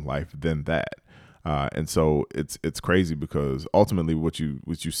operate in life than that. And so it's crazy because ultimately what you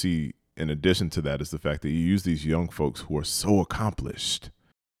see in addition to that is the fact that you use these young folks who are so accomplished,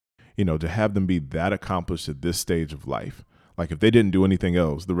 to have them be that accomplished at this stage of life. Like if they didn't do anything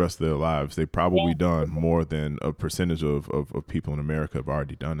else the rest of their lives, they probably done more than a percentage of people in America have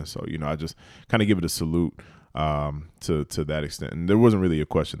already done. And so, I just kind of give it a salute to that extent. And there wasn't really a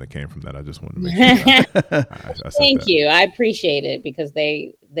question that came from that. I just wanted to make sure I Thank you. I appreciate it because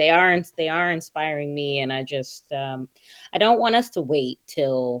they are inspiring me. And I just, I don't want us to wait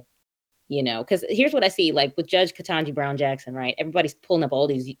till, because here's what I see, like with Judge Ketanji Brown Jackson, right? Everybody's pulling up all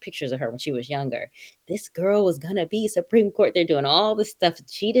these pictures of her when she was younger. This girl was going to be Supreme Court. They're doing all this stuff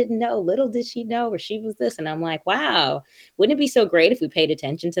she didn't know. Little did she know, or she was this. And I'm like, wow, wouldn't it be so great if we paid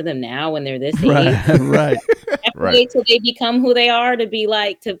attention to them now when they're this age? Right. Wait till they become who they are to be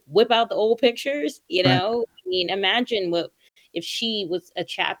like, to whip out the old pictures, Right. I mean, imagine what if she was a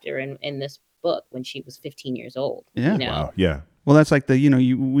chapter in this book when she was 15 years old. Yeah. Wow. Yeah. Well, that's like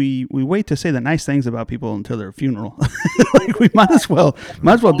we wait to say the nice things about people until their funeral. Like we might as well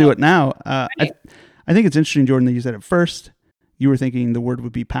do it now. Right. I think it's interesting, Jordan, that you said at first you were thinking the word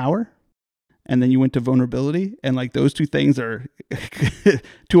would be power, and then you went to vulnerability, and like those two things are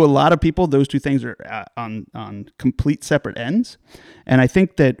to a lot of people, those two things are on complete separate ends. And I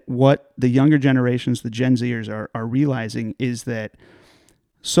think that what the younger generations, the Gen Zers, are realizing is that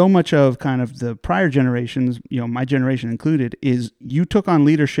so much of kind of the prior generations, my generation included, is you took on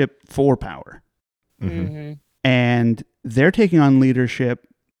leadership for power. Mm-hmm. And they're taking on leadership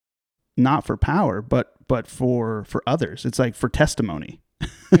not for power, but for others. It's like for testimony.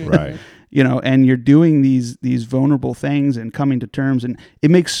 Right. and you're doing these vulnerable things and coming to terms, and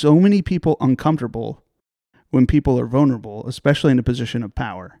it makes so many people uncomfortable when people are vulnerable, especially in a position of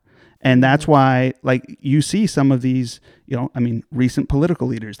power. And that's why, like, you see some of these, recent political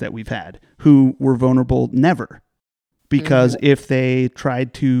leaders that we've had who were vulnerable never. Because if they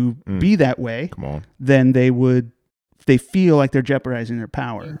tried to be that way, then they feel like they're jeopardizing their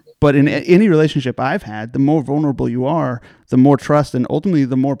power. But in any relationship I've had, the more vulnerable you are, the more trust and ultimately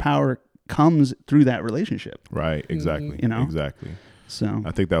the more power comes through that relationship. Right. Exactly. Exactly. So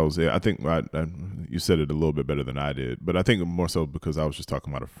I think that was it. I think you said it a little bit better than I did, but I think more so because I was just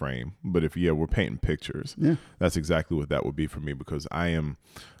talking about a frame. But if we're painting pictures, that's exactly what that would be for me, because I am,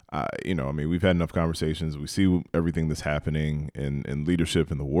 we've had enough conversations. We see everything that's happening in leadership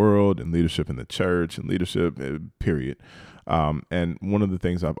in the world, and leadership in the church, and leadership, period. And one of the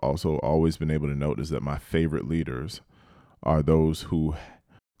things I've also always been able to note is that my favorite leaders are those who,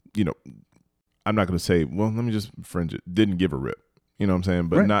 I'm not going to say, well, let me just fringe it, didn't give a rip. You know what I'm saying?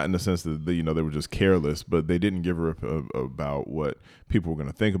 But not in the sense that, they were just careless, but they didn't give a rip about what people were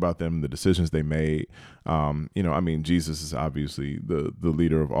going to think about them, the decisions they made. Jesus is obviously the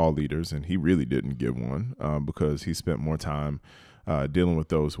leader of all leaders, and he really didn't give one because he spent more time dealing with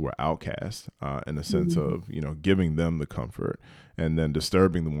those who were outcast in the sense of, giving them the comfort and then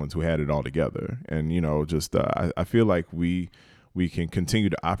disturbing the ones who had it all together. And, I feel like we can continue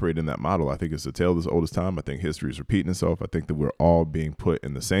to operate in that model. I think it's a tale as old as time. I think history is repeating itself. I think that we're all being put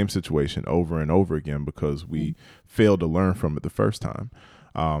in the same situation over and over again because we failed to learn from it the first time.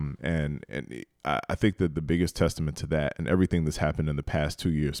 And I think that the biggest testament to that and everything that's happened in the past 2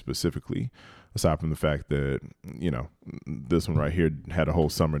 years specifically, aside from the fact that, this one right here had a whole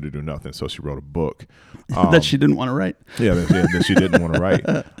summer to do nothing, so she wrote a book. That she didn't want to write. That she didn't want to write,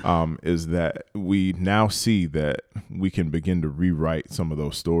 is that we now see that we can begin to rewrite some of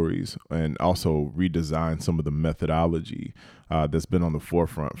those stories and also redesign some of the methodology that's been on the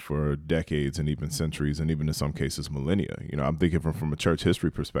forefront for decades and even centuries and even in some cases millennia. I'm thinking from a church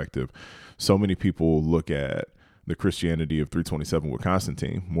history perspective, so many people look at the Christianity of 327 with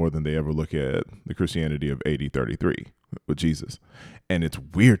Constantine more than they ever look at the Christianity of AD 33 with Jesus. And it's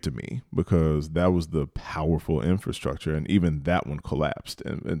weird to me because that was the powerful infrastructure, and even that one collapsed.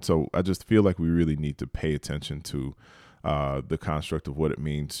 And so I just feel like we really need to pay attention to the construct of what it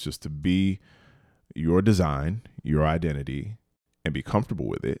means just to be your design, your identity, and be comfortable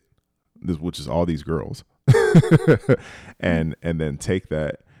with it, which is all these girls, and then take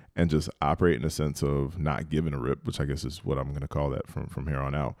that and just operate in a sense of not giving a rip, which I guess is what I'm going to call that from here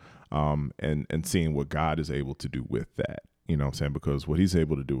on out, and seeing what God is able to do with that. You know what I'm saying? Because what he's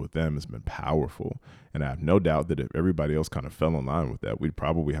able to do with them has been powerful. And I have no doubt that if everybody else kind of fell in line with that, we'd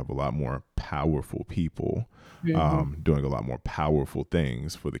probably have a lot more powerful people doing a lot more powerful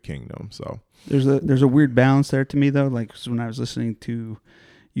things for the kingdom. So there's a weird balance there to me, though. Like when I was listening to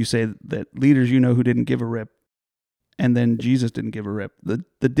you say that leaders, who didn't give a rip, and then Jesus didn't give a rip.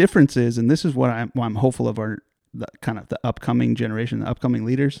 The difference is, and this is why I'm hopeful of the upcoming generation, the upcoming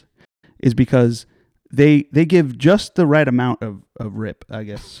leaders, is because they give just the right amount of rip, I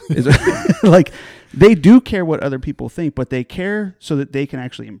guess. Like they do care what other people think, but they care so that they can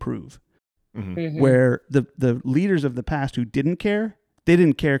actually improve. Where the leaders of the past who didn't care, they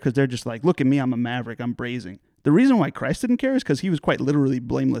didn't care because they're just like, look at me, I'm a maverick, I'm brazen. The reason why Christ didn't care is because he was quite literally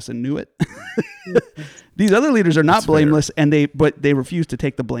blameless and knew it. These other leaders are not blameless, but they refuse to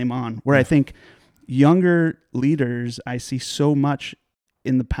take the blame on. Where I think younger leaders, I see so much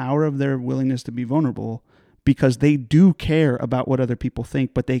in the power of their willingness to be vulnerable because they do care about what other people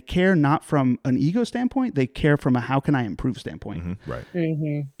think, but they care not from an ego standpoint. They care from a how can I improve standpoint. Right.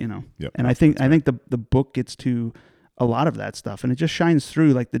 Yep, and I think the book gets to a lot of that stuff, and it just shines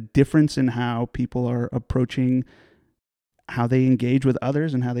through, like the difference in how people are approaching how they engage with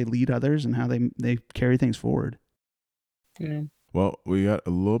others and how they lead others and how they carry things forward. Well, we got a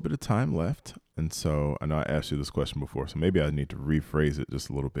little bit of time left, and so I know I asked you this question before, so maybe I need to rephrase it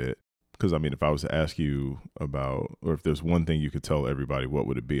just a little bit. Because, if I was to ask you about, or if there's one thing you could tell everybody, what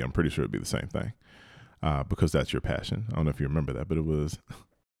would it be? I'm pretty sure it'd be the same thing, because that's your passion. I don't know if you remember that, but it was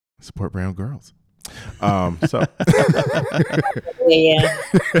support brown girls. But so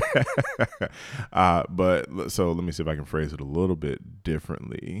let me see if I can phrase it a little bit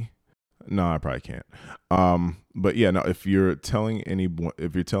differently. No, I probably can't. But yeah, no, if you're telling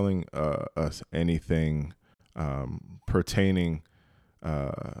us anything pertaining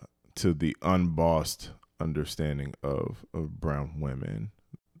to the unbossed understanding of brown women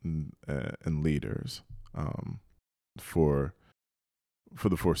and leaders for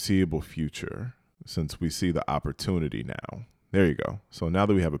the foreseeable future, since we see the opportunity now There you go. So now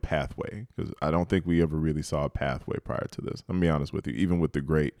that we have a pathway, because I don't think we ever really saw a pathway prior to this. I'm gonna be honest with you. Even with the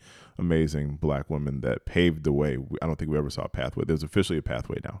great, amazing Black women that paved the way, I don't think we ever saw a pathway. There's officially a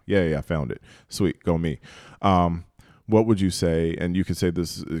pathway now. Yeah, I found it. Sweet, go me. What would you say? And you could say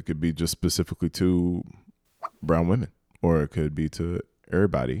this. It could be just specifically to brown women, or it could be to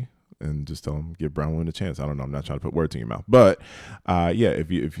everybody. And just tell them, give brown women a chance. I don't know. I'm not trying to put words in your mouth, but yeah.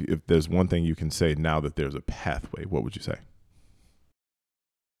 If there's one thing you can say now that there's a pathway, what would you say?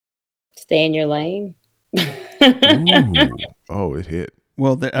 Stay in your lane. Ooh. Oh, it hit.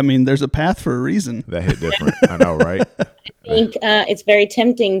 Well, there's a path for a reason. That hit different. I know, right? I think it's very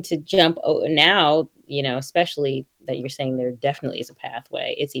tempting to jump now, especially that you're saying there definitely is a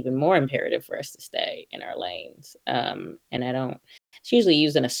pathway. It's even more imperative for us to stay in our lanes. And it's usually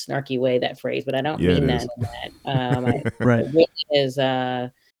used in a snarky way, that phrase, but I don't mean that. Right. It really is,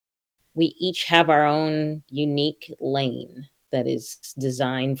 we each have our own unique lane that is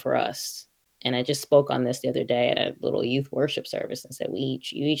designed for us. And I just spoke on this the other day at a little youth worship service and said, you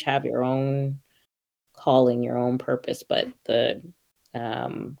each have your own calling, your own purpose, but the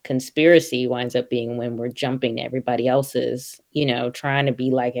conspiracy winds up being when we're jumping to everybody else's, trying to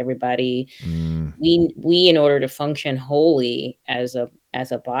be like everybody. We in order to function wholly as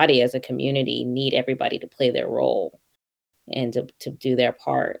a body, as a community, need everybody to play their role and to do their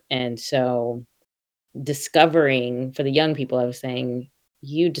part. And so discovering, for the young people, I was saying,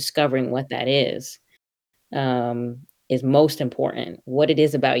 you discovering what that is most important. What it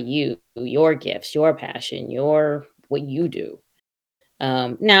is about you, your gifts, your passion, what you do.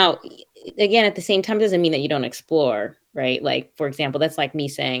 Now, again, at the same time, doesn't mean that you don't explore, right? Like, for example, that's like me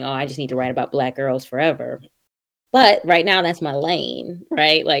saying, oh, I just need to write about Black girls forever. But right now, that's my lane,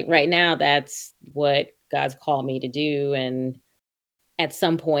 right? Like right now, that's what God's called me to do. And at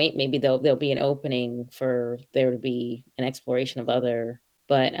some point, maybe there'll be an opening for there to be an exploration of other.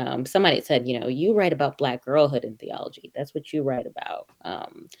 But somebody said, you write about Black girlhood in theology. That's what you write about.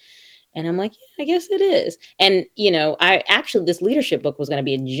 And I'm like, yeah, I guess it is. And, this leadership book was going to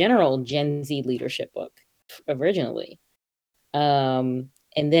be a general Gen Z leadership book originally. And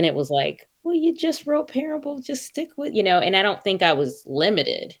then it was like, well, you just wrote parables, just stick with, and I don't think I was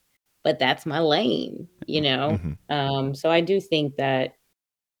limited, but that's my lane, So I do think that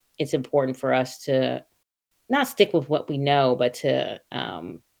it's important for us to not stick with what we know, but to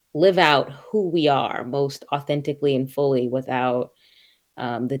live out who we are most authentically and fully without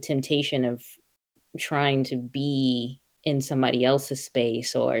the temptation of trying to be in somebody else's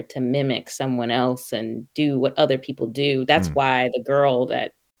space or to mimic someone else and do what other people do. That's why the girl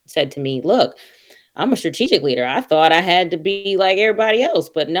that said to me, look, I'm a strategic leader. I thought I had to be like everybody else,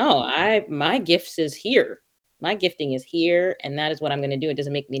 but no, my gifts is here. My gifting is here, and that is what I'm going to do. It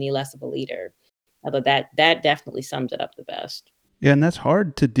doesn't make me any less of a leader. I thought that definitely sums it up the best. Yeah, and that's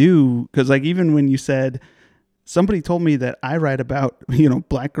hard to do because, like, even when you said somebody told me that I write about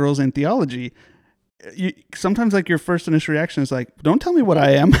Black girls in theology, sometimes like your first initial reaction is like, don't tell me what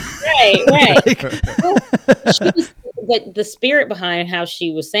I am. Right. But the spirit behind how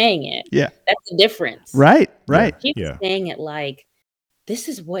she was saying it, that's the difference. Right. She was saying it like, this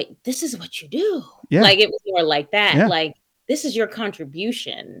is what you do. Yeah. Like it was more like that. Yeah. Like, this is your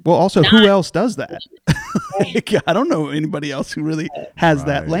contribution. Well, also, who else does that? I don't know anybody else who really has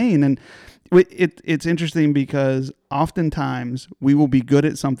that lane. And it's interesting because oftentimes we will be good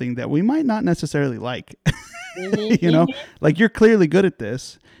at something that we might not necessarily like. Like you're clearly good at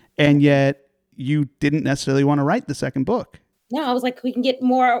this, and yet you didn't necessarily want to write the second book. No, I was like, we can get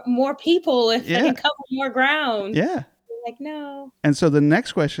more people if I can cover more ground. Yeah. Like, no. And so the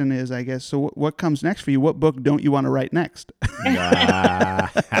next question is, I guess, so what comes next for you? What book don't you want to write next? I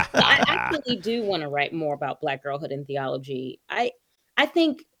actually do want to write more about Black girlhood in theology. I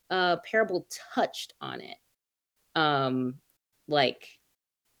think Parable touched on it. Like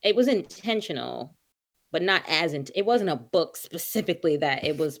it was intentional, but not as it wasn't a book specifically that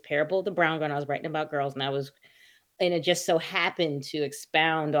it was Parable of the Brown Girl. And I was writing about girls, and it just so happened to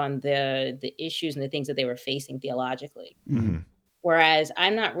expound on the issues and the things that they were facing theologically. Mm-hmm. Whereas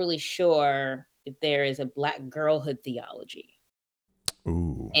I'm not really sure if there is a Black girlhood theology.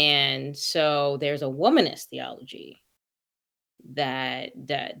 Ooh. And so there's a womanist theology that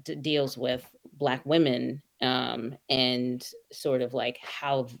deals with Black women and sort of like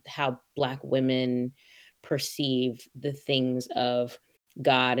how Black women perceive the things of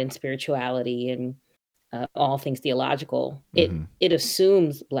God and spirituality and all things theological. It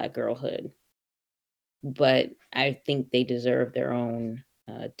assumes Black girlhood, but I think they deserve their own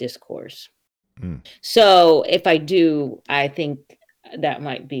discourse. So if I do, I think that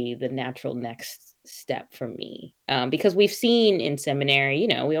might be the natural next step for me, because we've seen in seminary,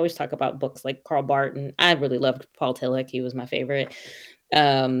 we always talk about books like Carl Barton. I really loved Paul Tillich. He was my favorite.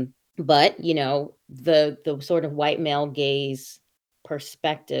 But the sort of white male gaze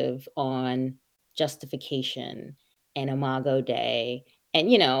perspective on justification and Imago Dei,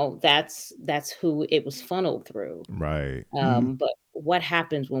 and that's who it was funneled through. Right. But what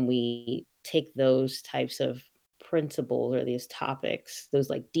happens when we take those types of principles or these topics, those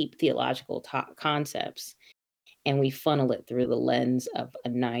like deep theological concepts, and we funnel it through the lens of a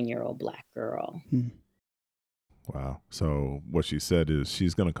 9-year-old Black girl? Wow. So what she said is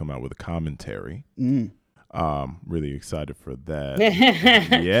she's going to come out with a commentary. Really excited for that.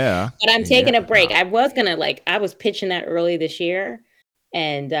 Yeah. But I'm taking a break. I was going to I was pitching that early this year,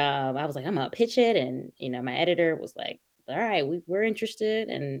 and I was like, I'm going to pitch it. And, my editor was like, all right, we're interested.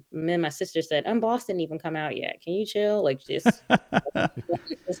 And then my sister said, Unbossed didn't even come out yet. Can you chill? Just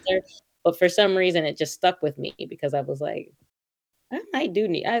sister. But for some reason, it just stuck with me because I was like,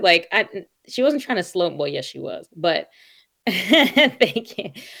 she wasn't trying to slow. Well, yes, she was, but thank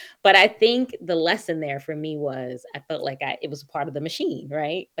you. But I think the lesson there for me was I felt like it was a part of the machine,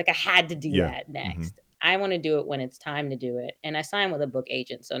 right? Like I had to do that next. I want to do it when it's time to do it. And I signed with a book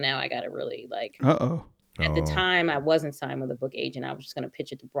agent. So now I got to really at the time I wasn't signed with a book agent. I was just going to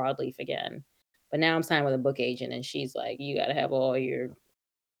pitch it to Broadleaf again. But now I'm signed with a book agent and she's like, you got to have all your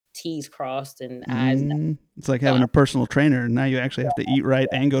T's crossed and I's. It's like having a personal trainer. And now you actually have to eat right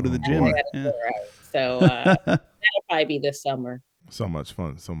and go to the gym. Right. So that'll probably be this summer. So much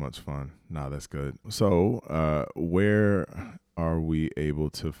fun. No, that's good. So where are we able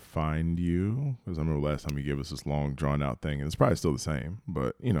to find you? Because I remember last time you gave us this long drawn out thing, and it's probably still the same,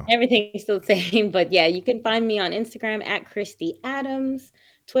 but everything's still the same. But yeah, you can find me on Instagram at Khristi Adams,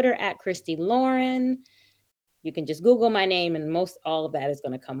 Twitter at Khristi Lauren. You can just Google my name, and all of that is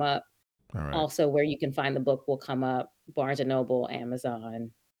going to come up. All right. Also, where you can find the book will come up: Barnes and Noble,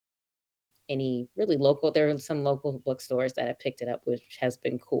 Amazon. Any really local, there are some local bookstores that have picked it up, which has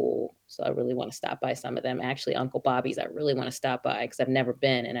been cool. So I really want to stop by some of them. Actually, Uncle Bobby's, I really want to stop by because I've never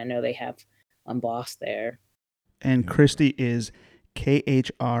been, and I know they have Unbossed there. And Khristi is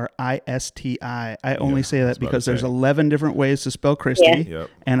Khristi. I only say that because there's 11 different ways to spell Khristi. Yep.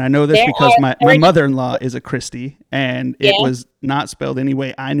 And I know this because my mother-in-law is a Khristi, and it was not spelled any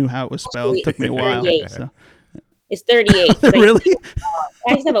way I knew how it was spelled. It took me a while. So. It's 38. Really?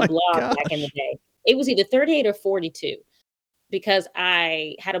 I used to have a blog back in the day. It was either 38 or 42 because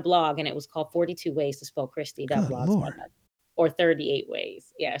I had a blog and it was called 42 Ways to Spell Khristi. Or 38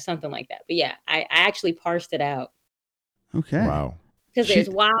 Ways. Yeah, something like that. But yeah, I actually parsed it out. Okay. Wow. Because there's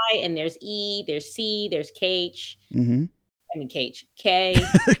Y and there's E, there's C, there's KH. Mm-hmm. I mean, K.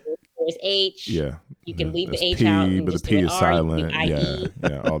 There's H. Yeah. You can leave the H P, out. But the P is silent.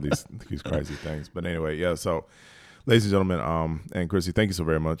 Yeah, all these crazy things. But anyway, yeah, so ladies and gentlemen, and Khristi, thank you so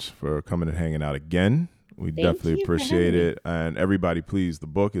very much for coming and hanging out again. We definitely appreciate it. And everybody, please, the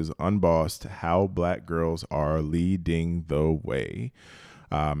book is Unbossed: How Black Girls Are Leading the Way.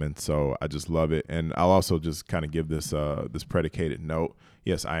 And so I just love it. And I'll also just kind of give this this predicated note.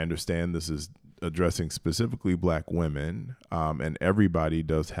 Yes, I understand this is addressing specifically Black women, and everybody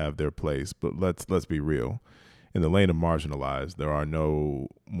does have their place. But let's be real. In the lane of marginalized, there are no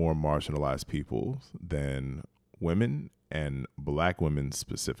more marginalized people than women, and Black women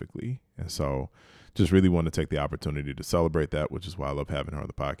specifically. And so just really want to take the opportunity to celebrate that, which is why I love having her on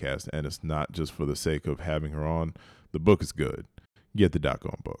the podcast. And it's not just for the sake of having her on. The book is good. Get the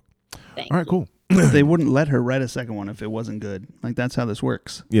doggone book. All right, cool. They wouldn't let her write a second one if it wasn't good. Like, that's how this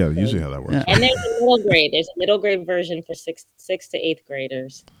works. Yeah, usually how that works. Yeah. And there's a middle grade. There's a middle grade version for sixth to eighth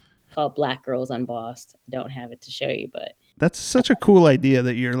graders called Black Girls Unbossed. I don't have it to show you, but that's such a cool idea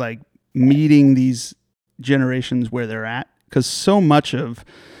that you're like meeting these generations where they're at, because so much of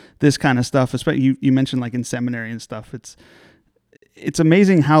this kind of stuff, especially you mentioned like in seminary and stuff, it's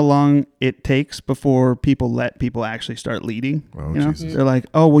amazing how long it takes before people let people actually start leading. Oh, They're like,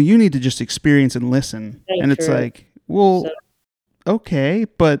 oh, well, you need to just experience and listen. And it's like, well, okay,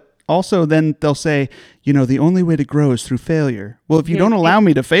 but also then they'll say, the only way to grow is through failure. Well, if you don't allow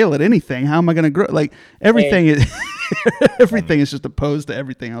me to fail at anything, how am I going to grow? Like everything is everything is just opposed to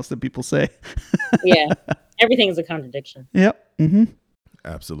everything else that people say. Yeah, everything is a contradiction. Yep. Mm-hmm.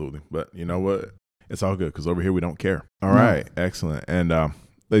 Absolutely. But you know what? It's all good because over here we don't care. All right. Excellent. And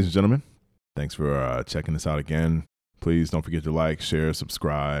ladies and gentlemen, thanks for checking this out again. Please don't forget to like, share,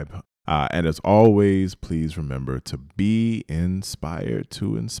 subscribe. And as always, please remember to be inspired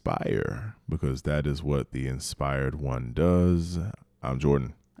to inspire, because that is what the inspired one does. I'm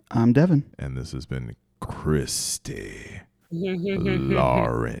Jordan. I'm Devin. And this has been Khristi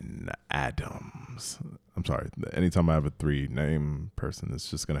Lauren Adams. I'm sorry. Anytime I have a 3-name person, it's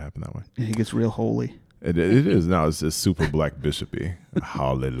just going to happen that way. He gets real holy. It is. Now it's just super black bishopy.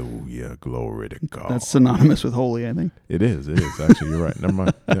 Hallelujah. Glory to God. That's synonymous with holy, I think. It is. Actually, you're right. Never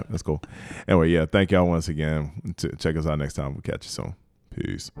mind. Yeah, that's cool. Anyway, yeah, thank y'all once again. Check us out next time. We'll catch you soon.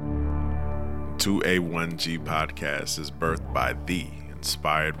 Peace. 2A1G Podcast is birthed by the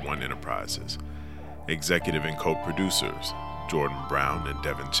Inspired One Enterprises. Executive and co-producers, Jordan Brown and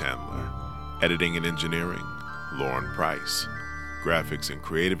Devin Chandler. Editing and engineering, Lauren Price. Graphics and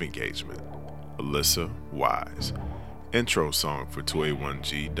creative engagement, Alyssa Wise. Intro song for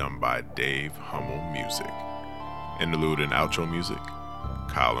 2A1G done by Dave Hummel Music. Interlude and outro music,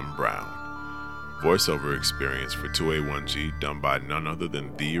 Colin Brown. Voiceover experience for 2A1G done by none other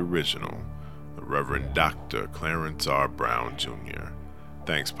than the original, the Reverend Dr. Clarence R. Brown Jr.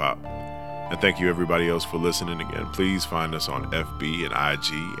 Thanks, Pop. And thank you everybody else for listening again. Please find us on FB and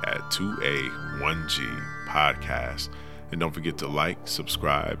IG at 2A1G Podcast. And don't forget to like,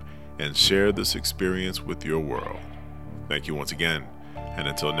 subscribe, and share this experience with your world. Thank you once again. And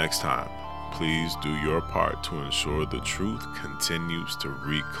until next time, please do your part to ensure the truth continues to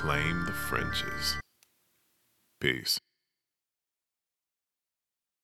reclaim the fringes. Peace.